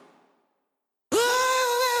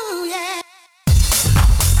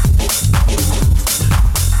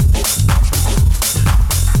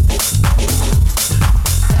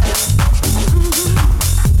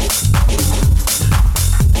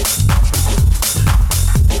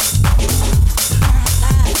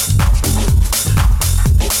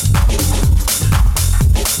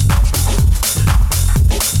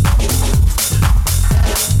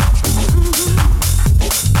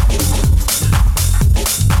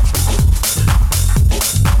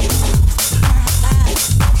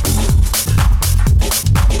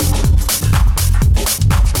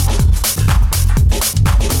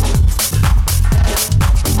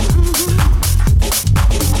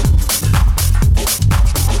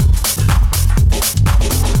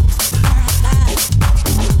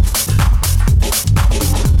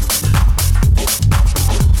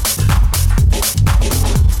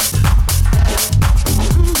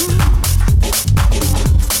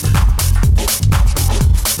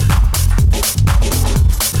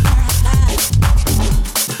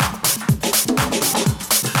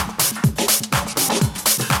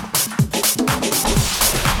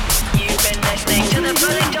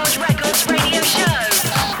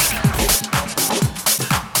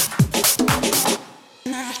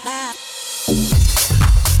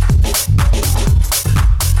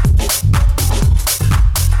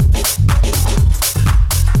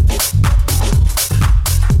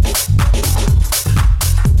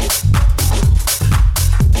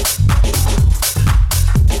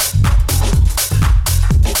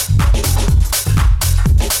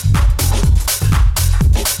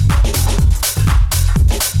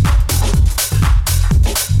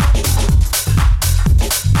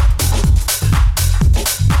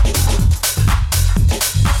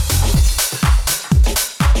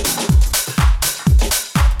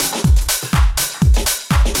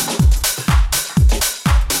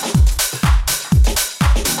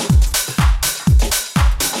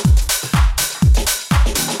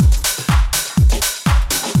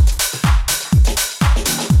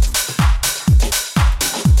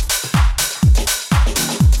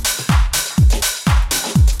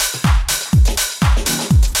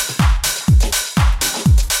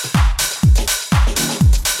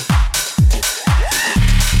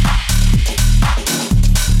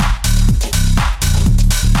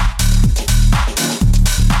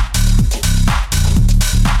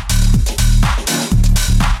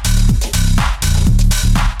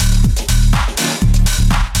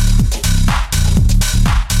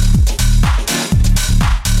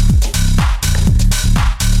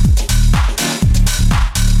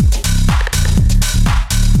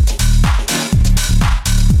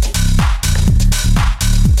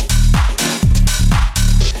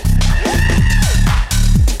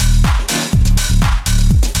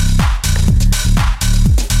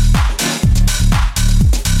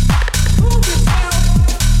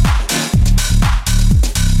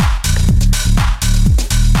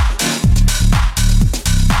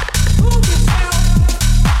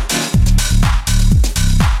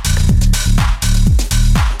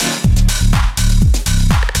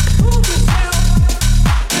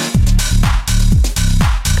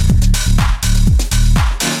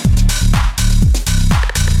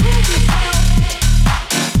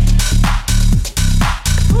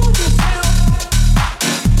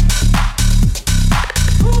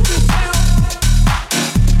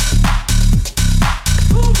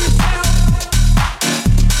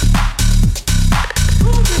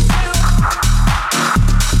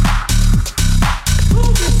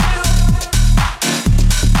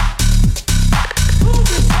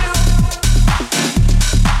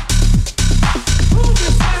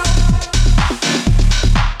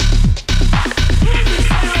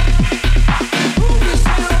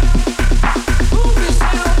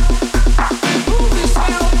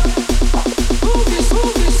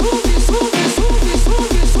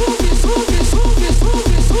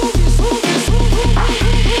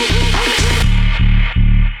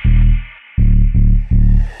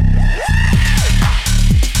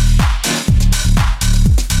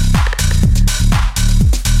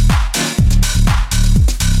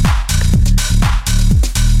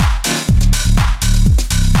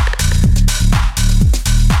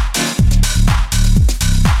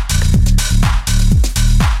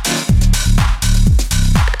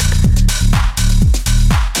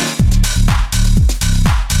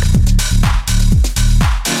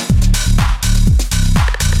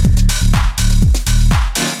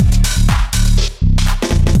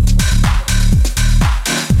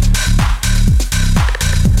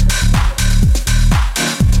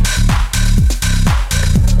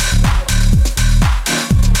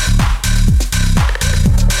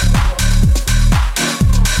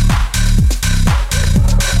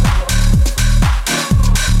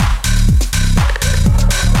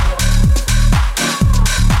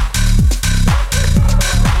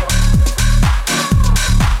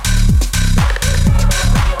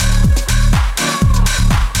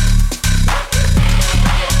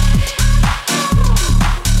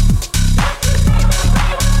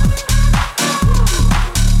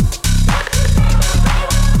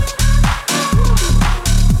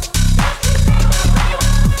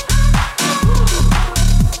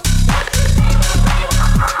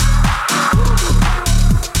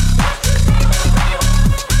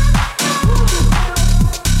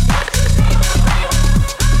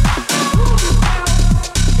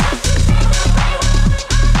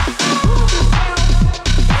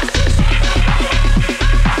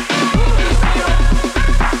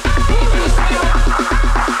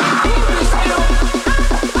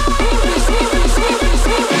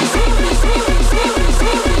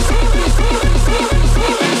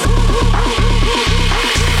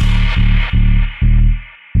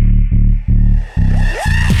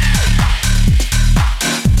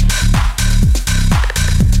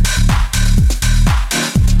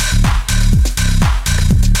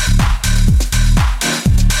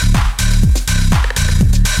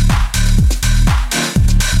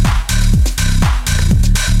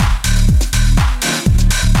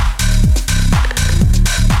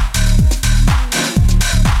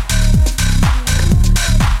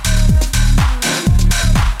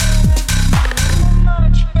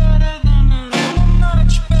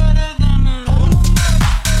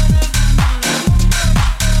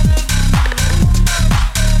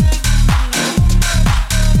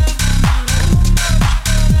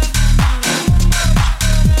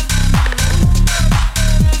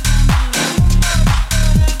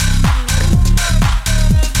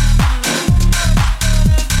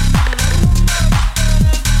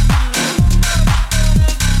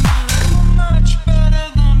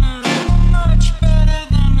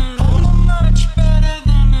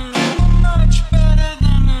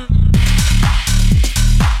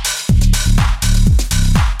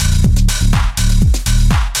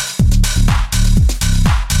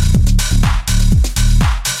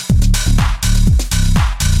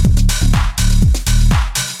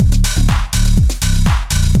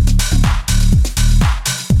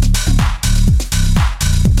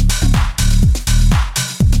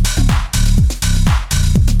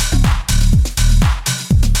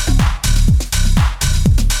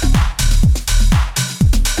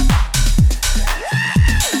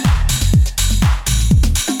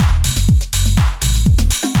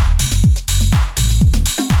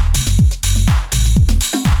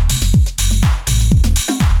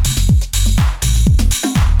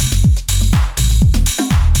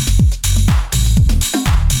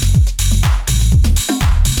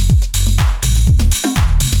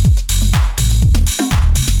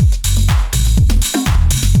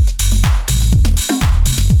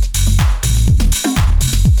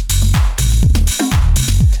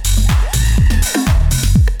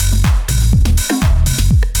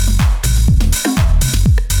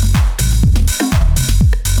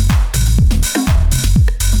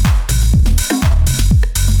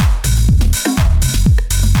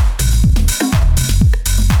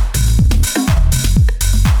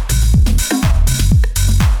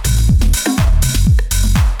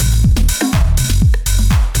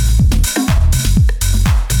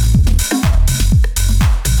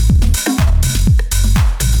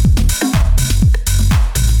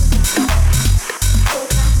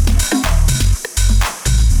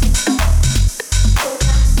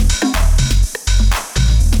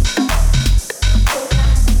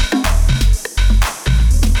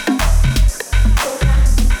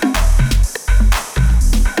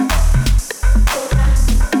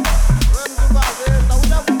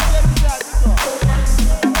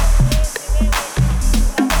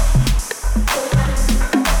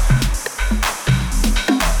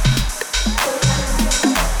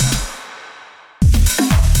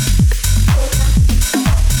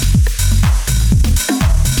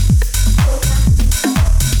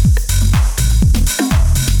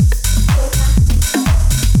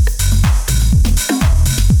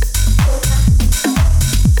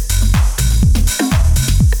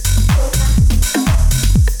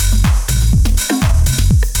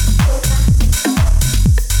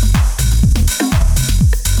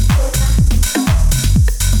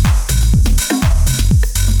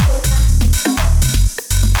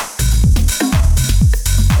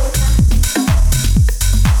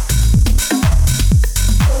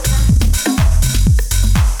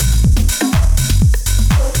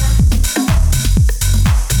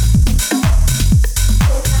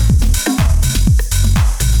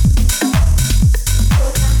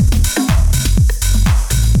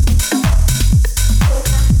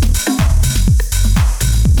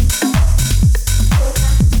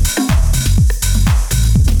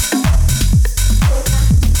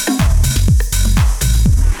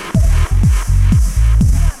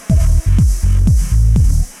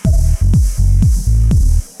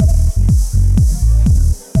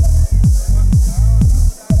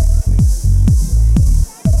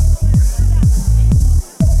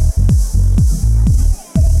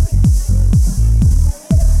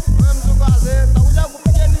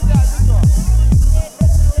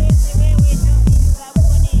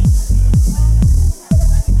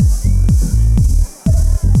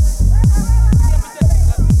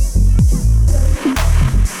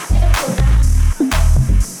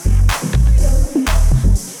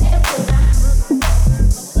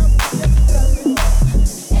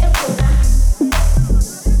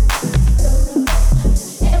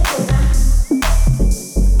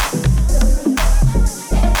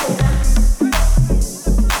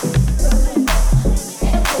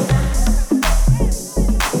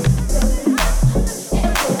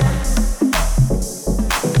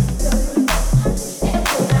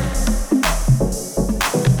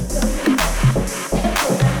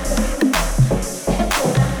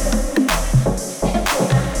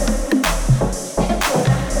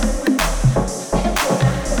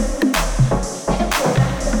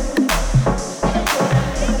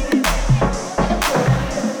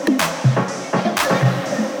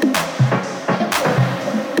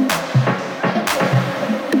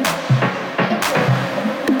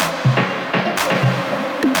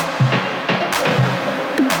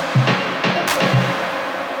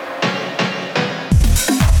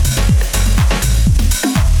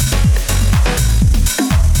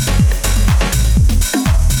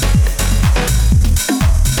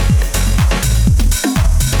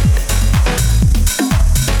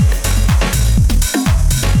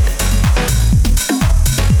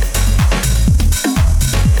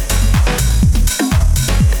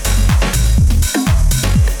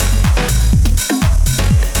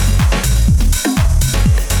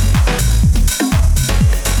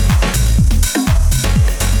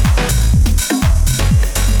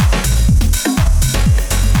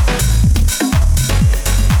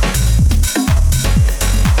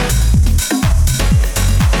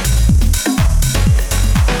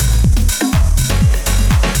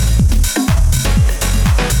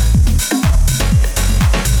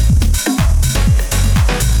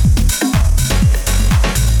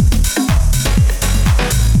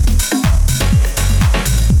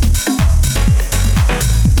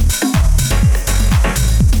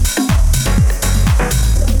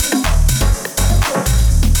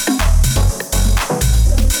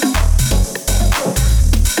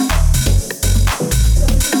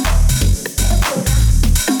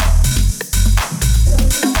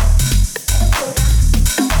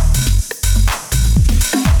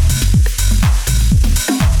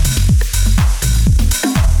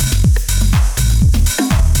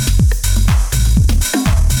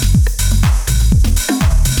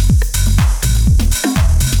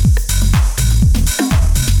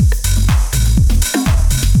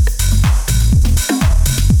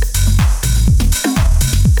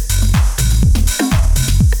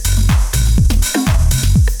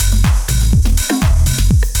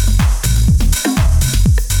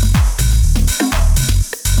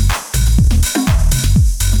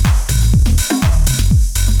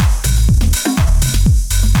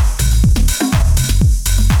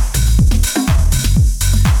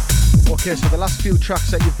 Okay, so the last few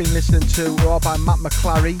tracks that you've been listening to were all by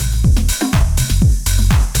Mclarrie.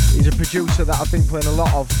 He's a producer that I've been playing a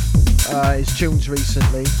lot of his tunes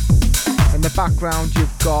recently. In the background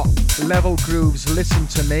you've got Level Groove's Listen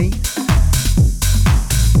to Me.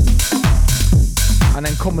 And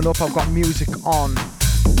then coming up I've got Music on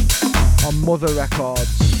Mother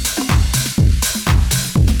Records.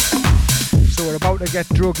 So we're about to get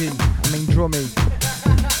drummy.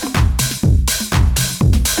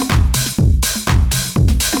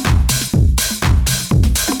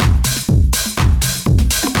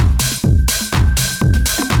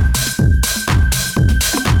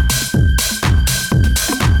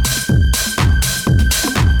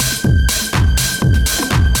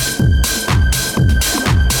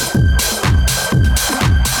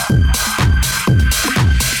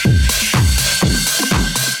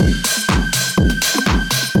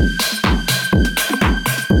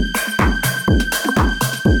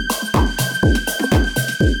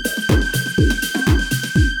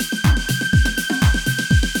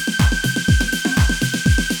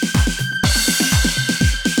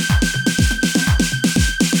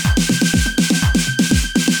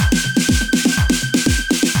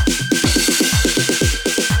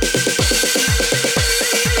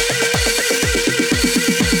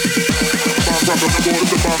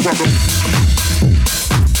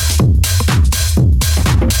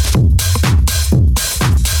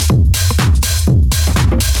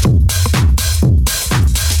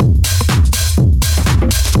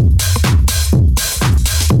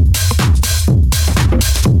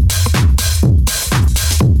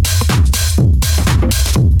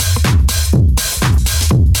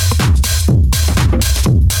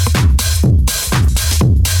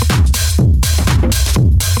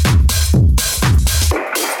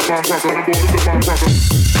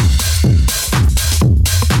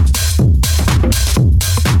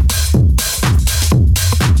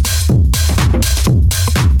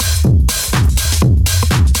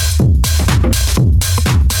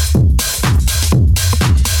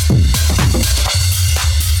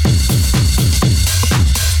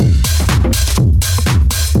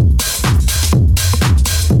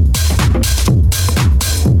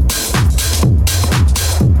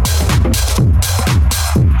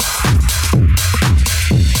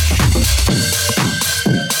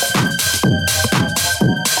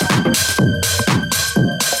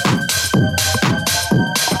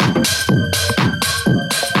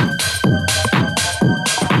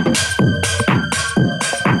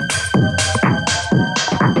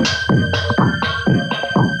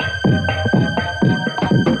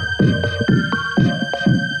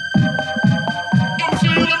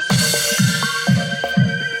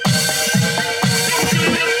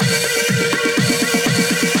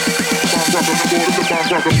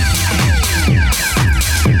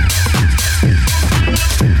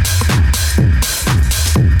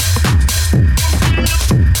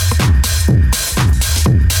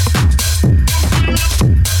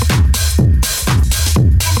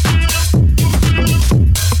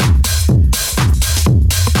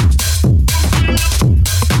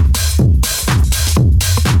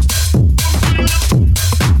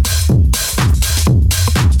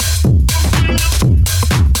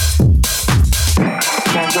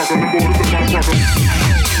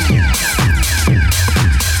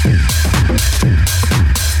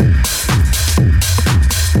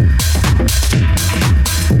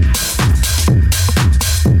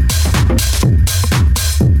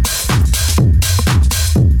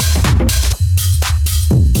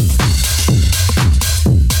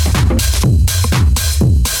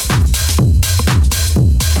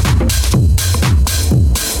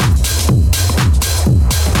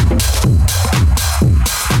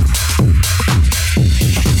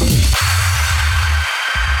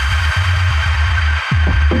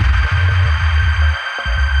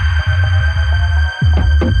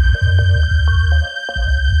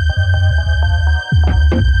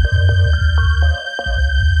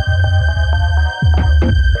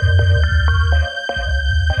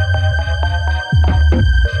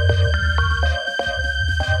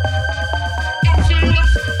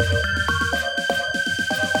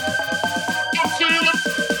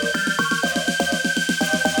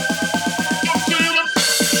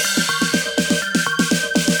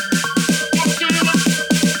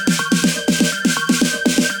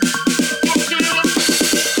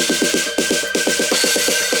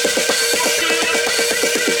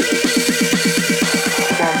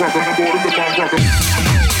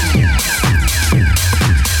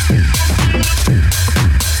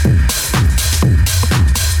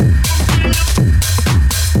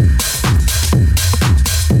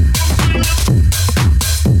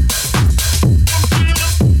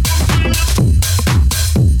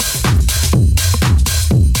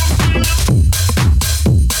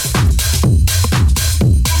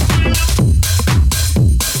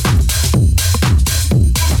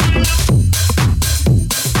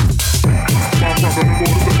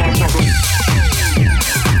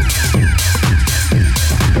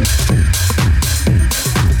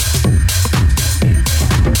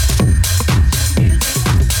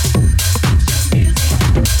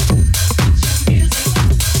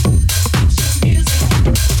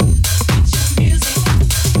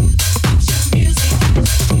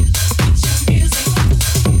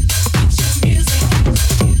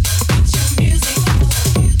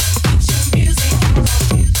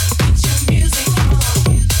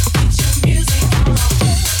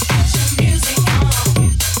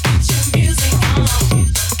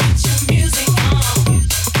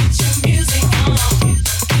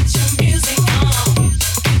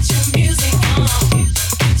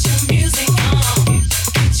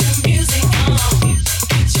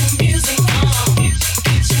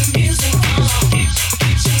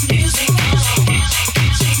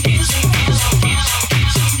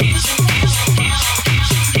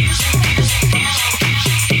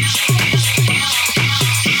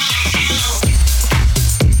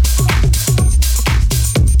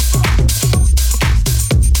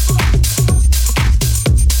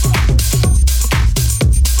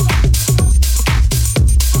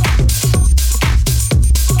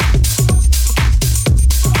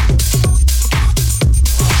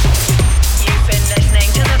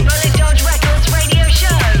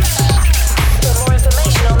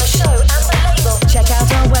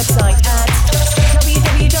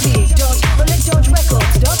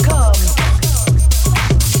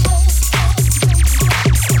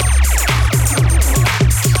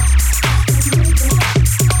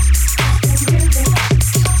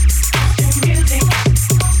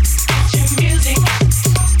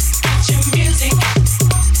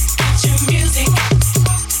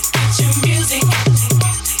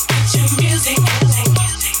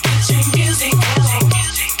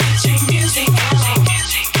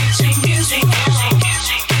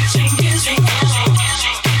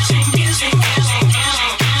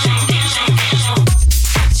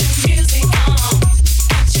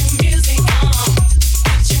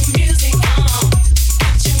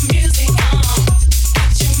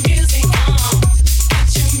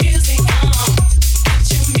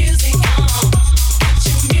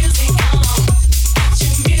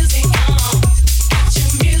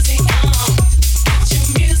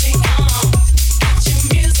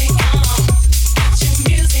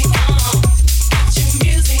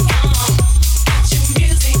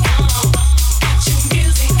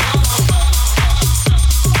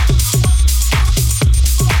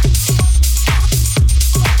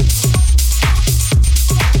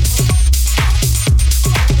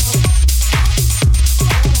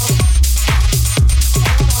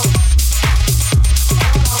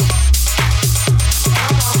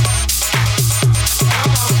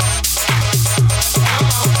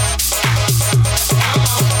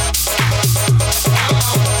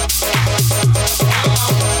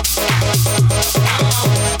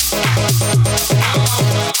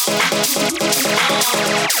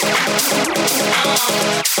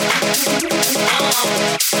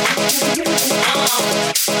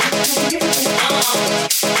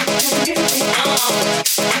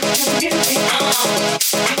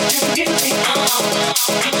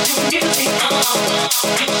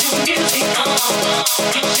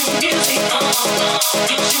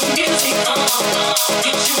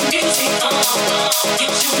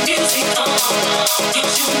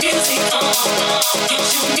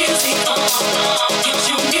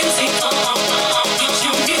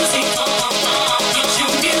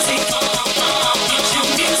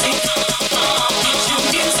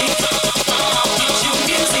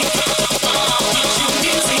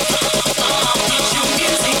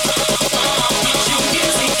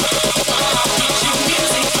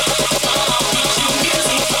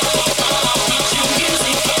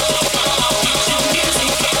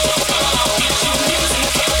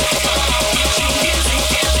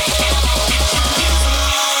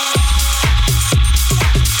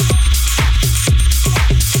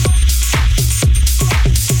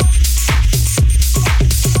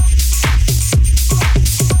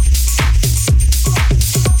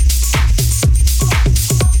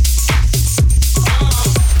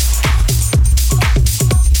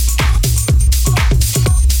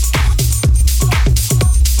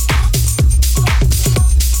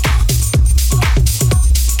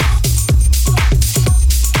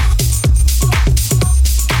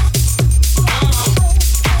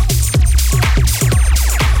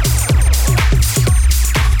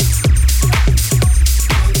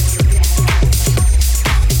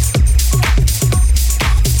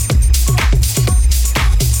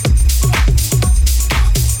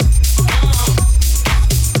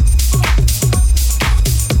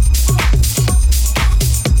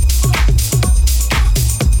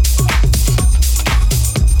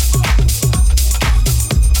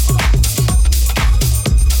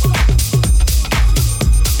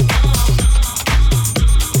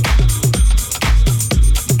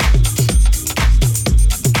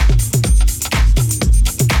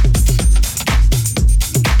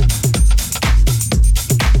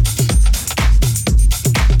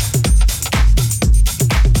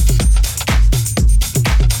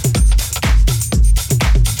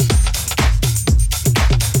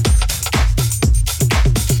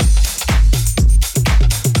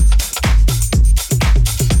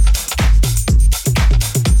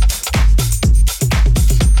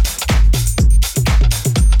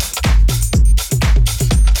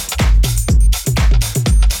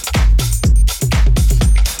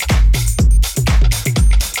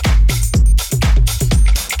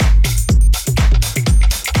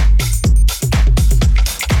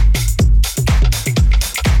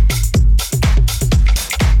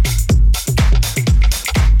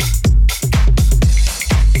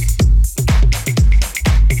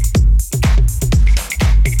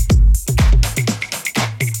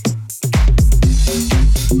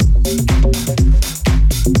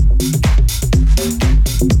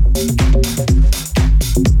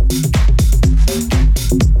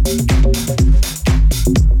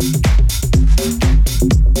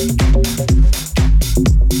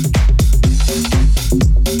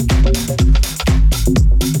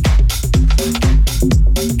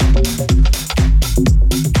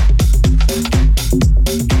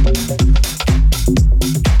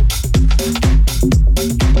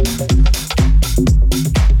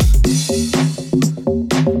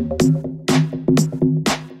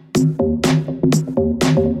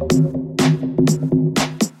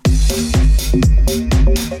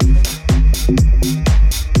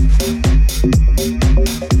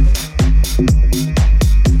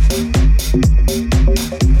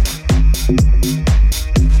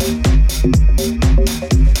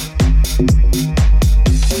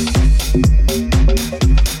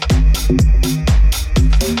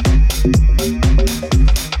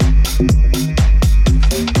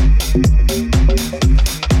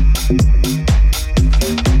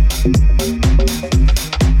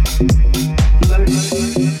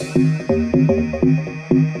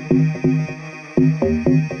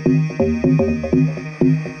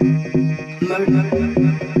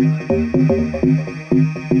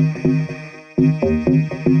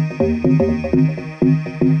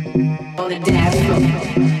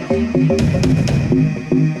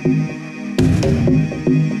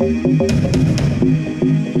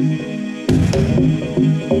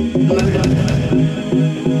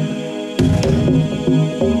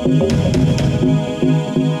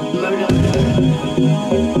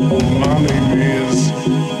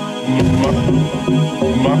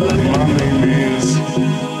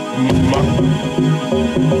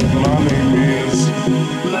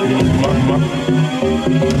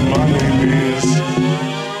 My name is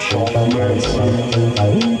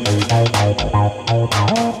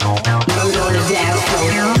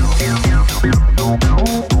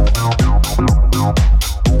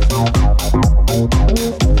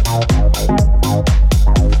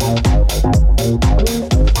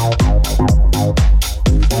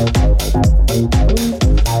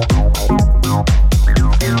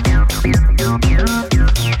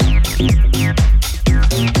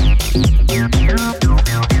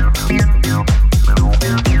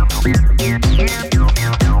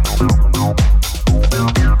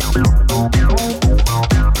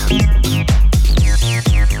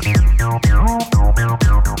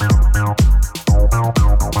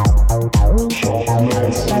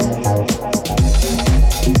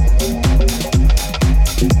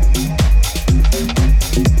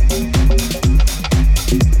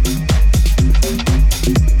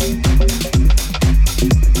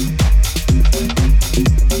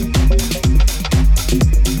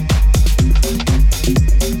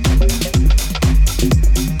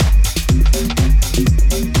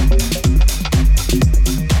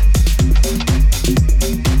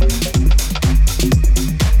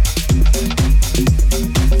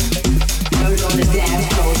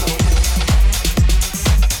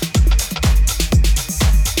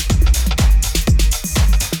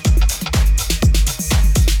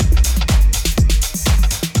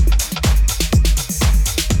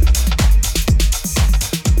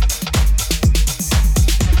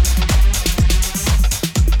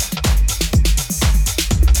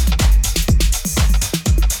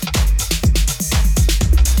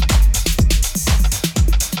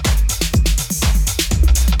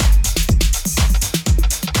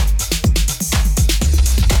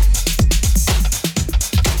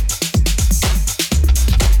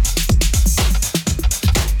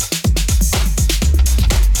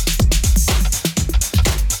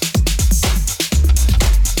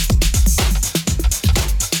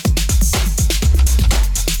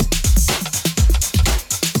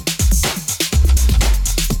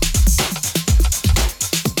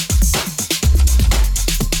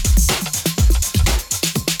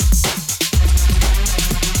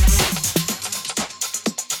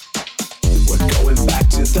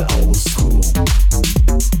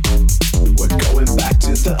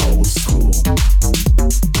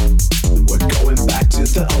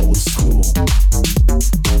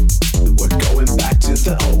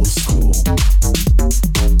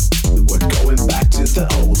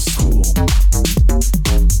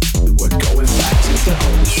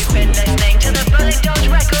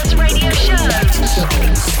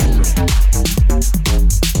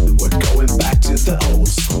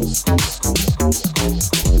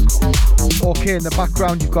Okay, in the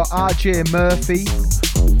background you've got RJay Murphy.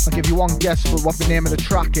 I'll give you one guess for what the name of the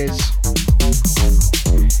track is.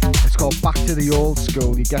 It's called Back to the Old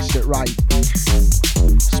School, you guessed it right.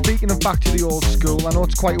 Speaking of Back to the Old School, I know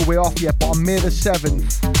it's quite a way off yet, but on May the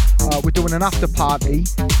 7th, we're doing an after party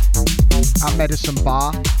at Medicine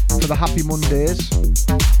Bar for the Happy Mondays.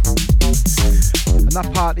 And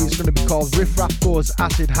that party is going to be called Riff Raff Goes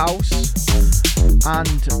Acid House.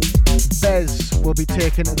 And Bez will be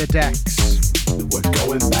taken to the decks. We're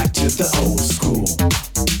going back to the old school.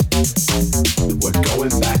 We're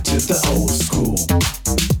going back to the old school.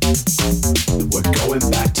 We're going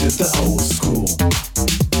back to the old school.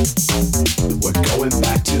 We're going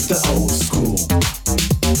back to the old school.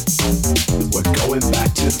 We're going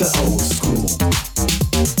back to the old school.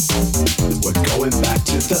 We're going back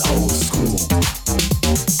to the old school.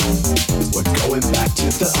 We're going back to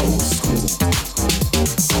the old school.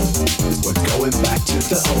 We're going back to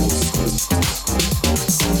the old school.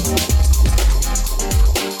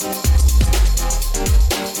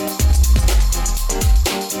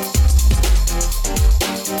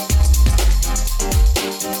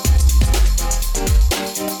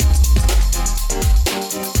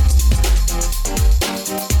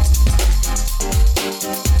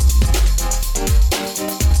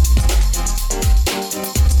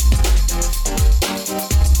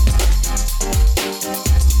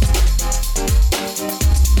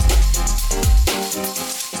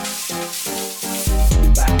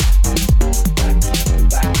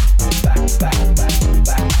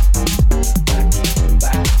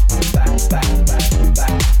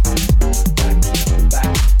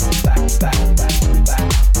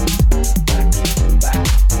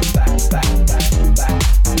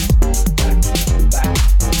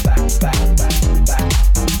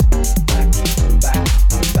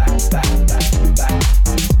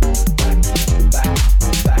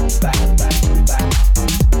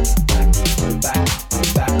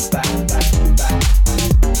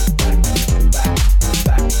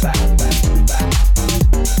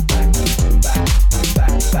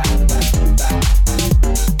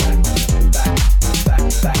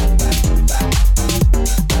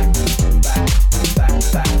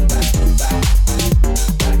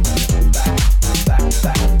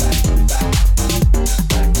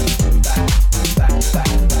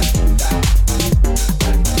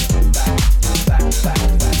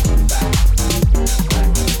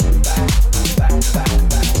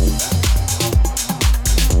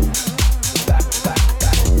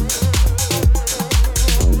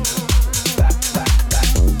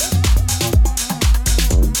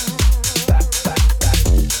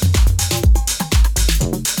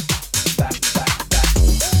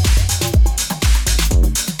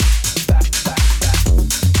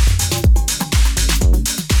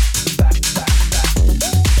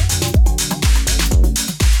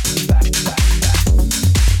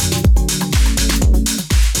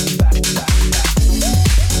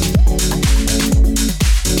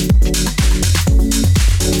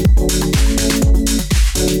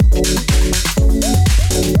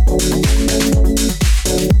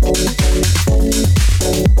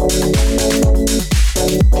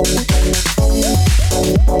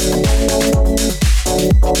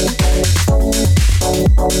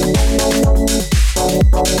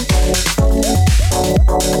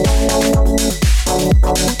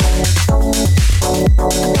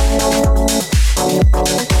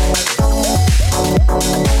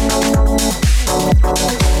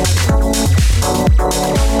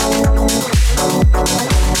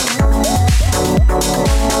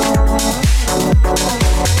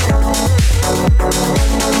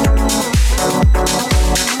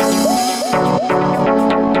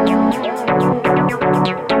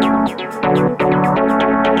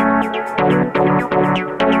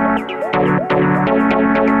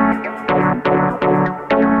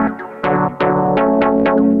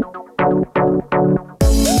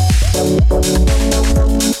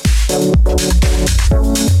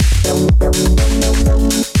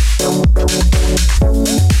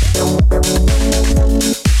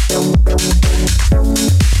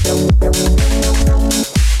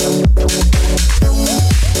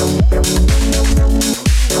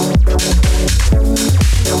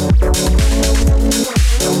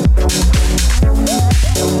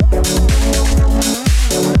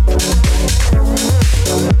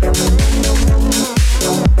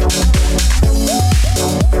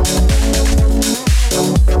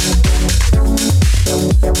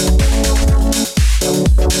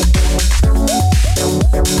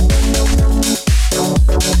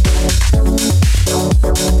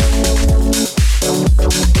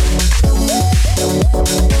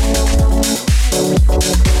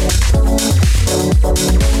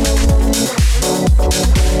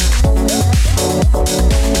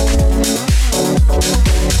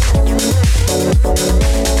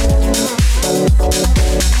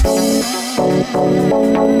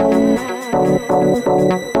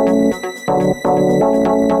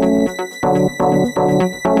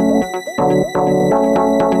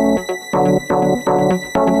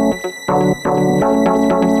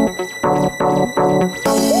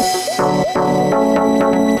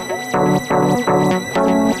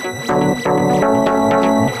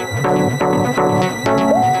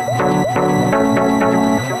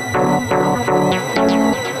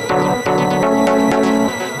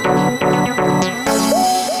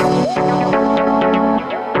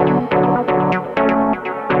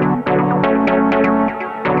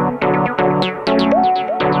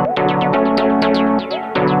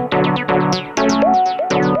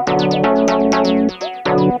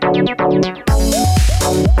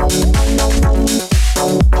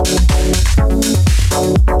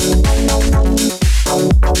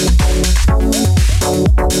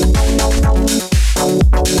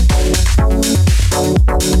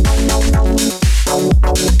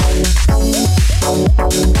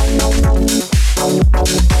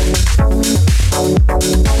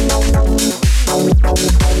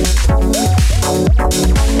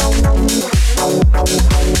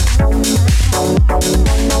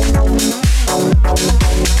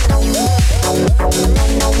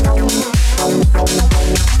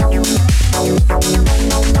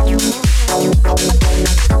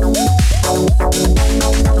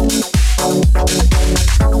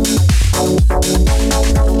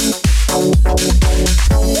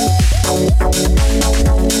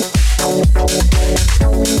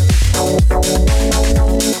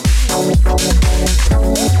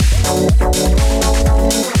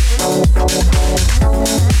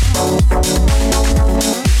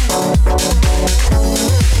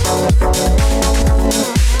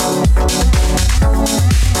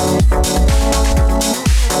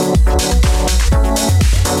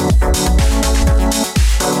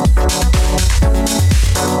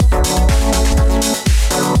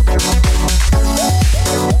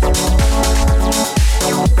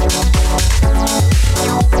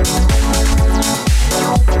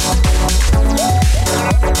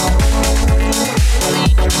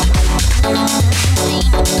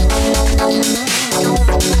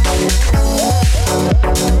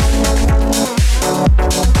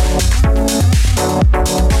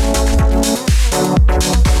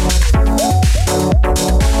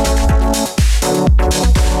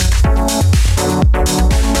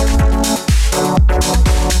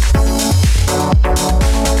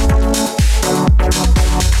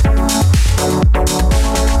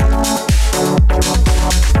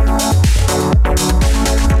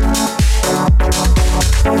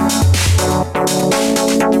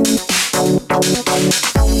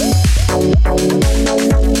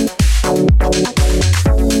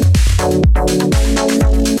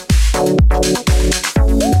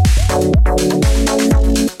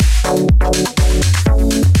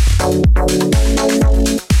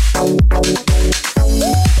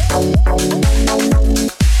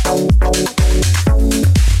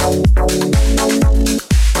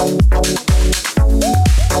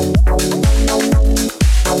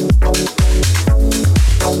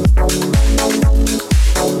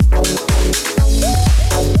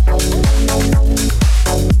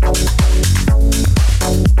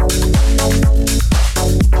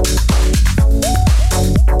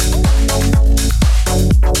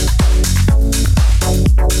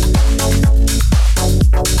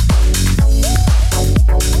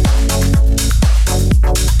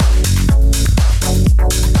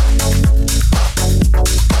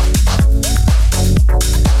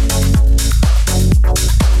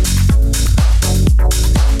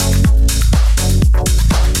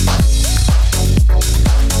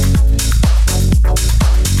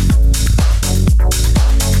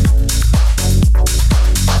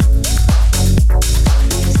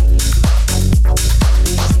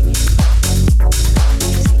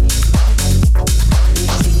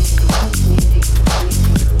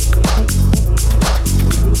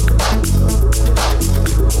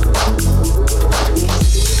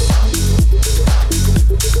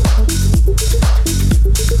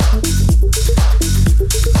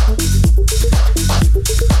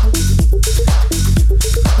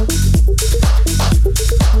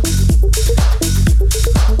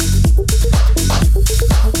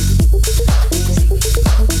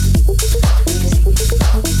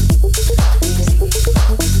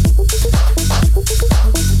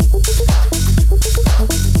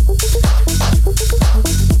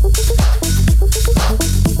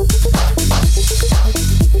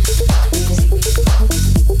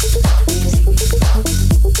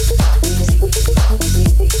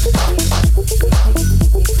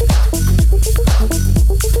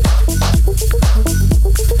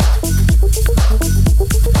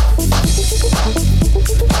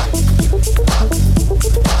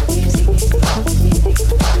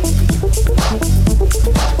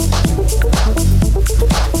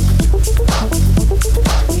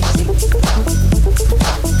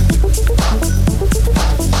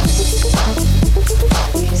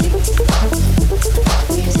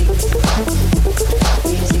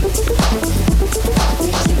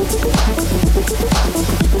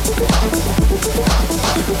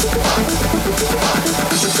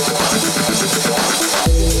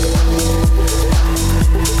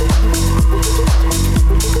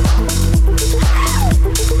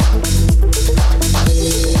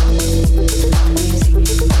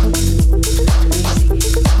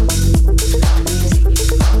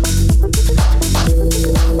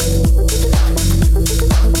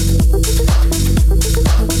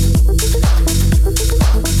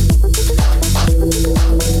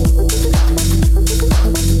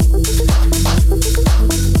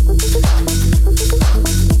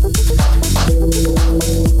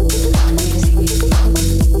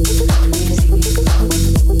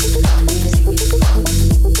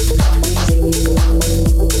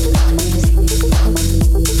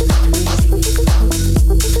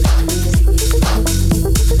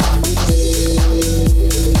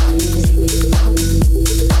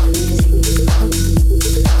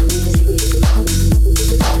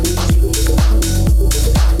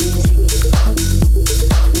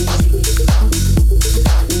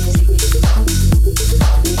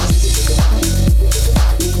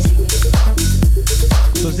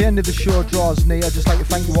 the end of the show draws near, I'd just like to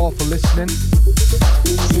thank you all for listening.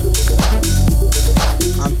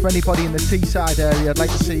 And for anybody in the Teesside area, I'd like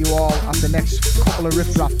to see you all at the next couple of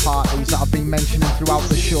riff-raff parties that I've been mentioning throughout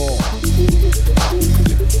the show.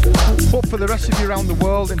 But for the rest of you around the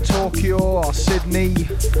world, in Tokyo or Sydney,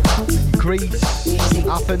 Greece,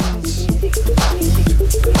 Athens,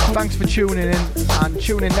 thanks for tuning in, and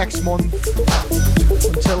tune in next month.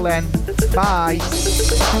 Until then, bye.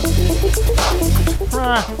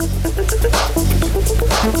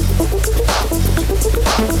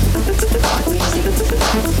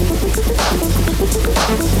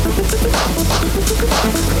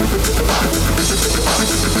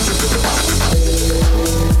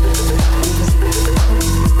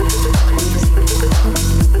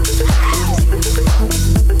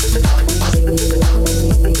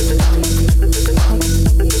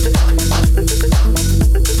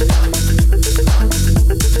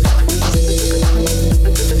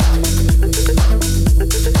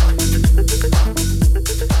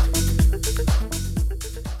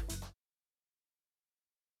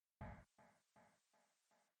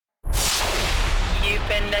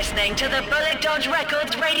 Listening to the Bullet Dodge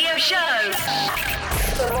Records radio show.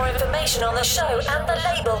 For more information on the show and the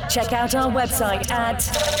label, check out our website at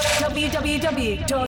www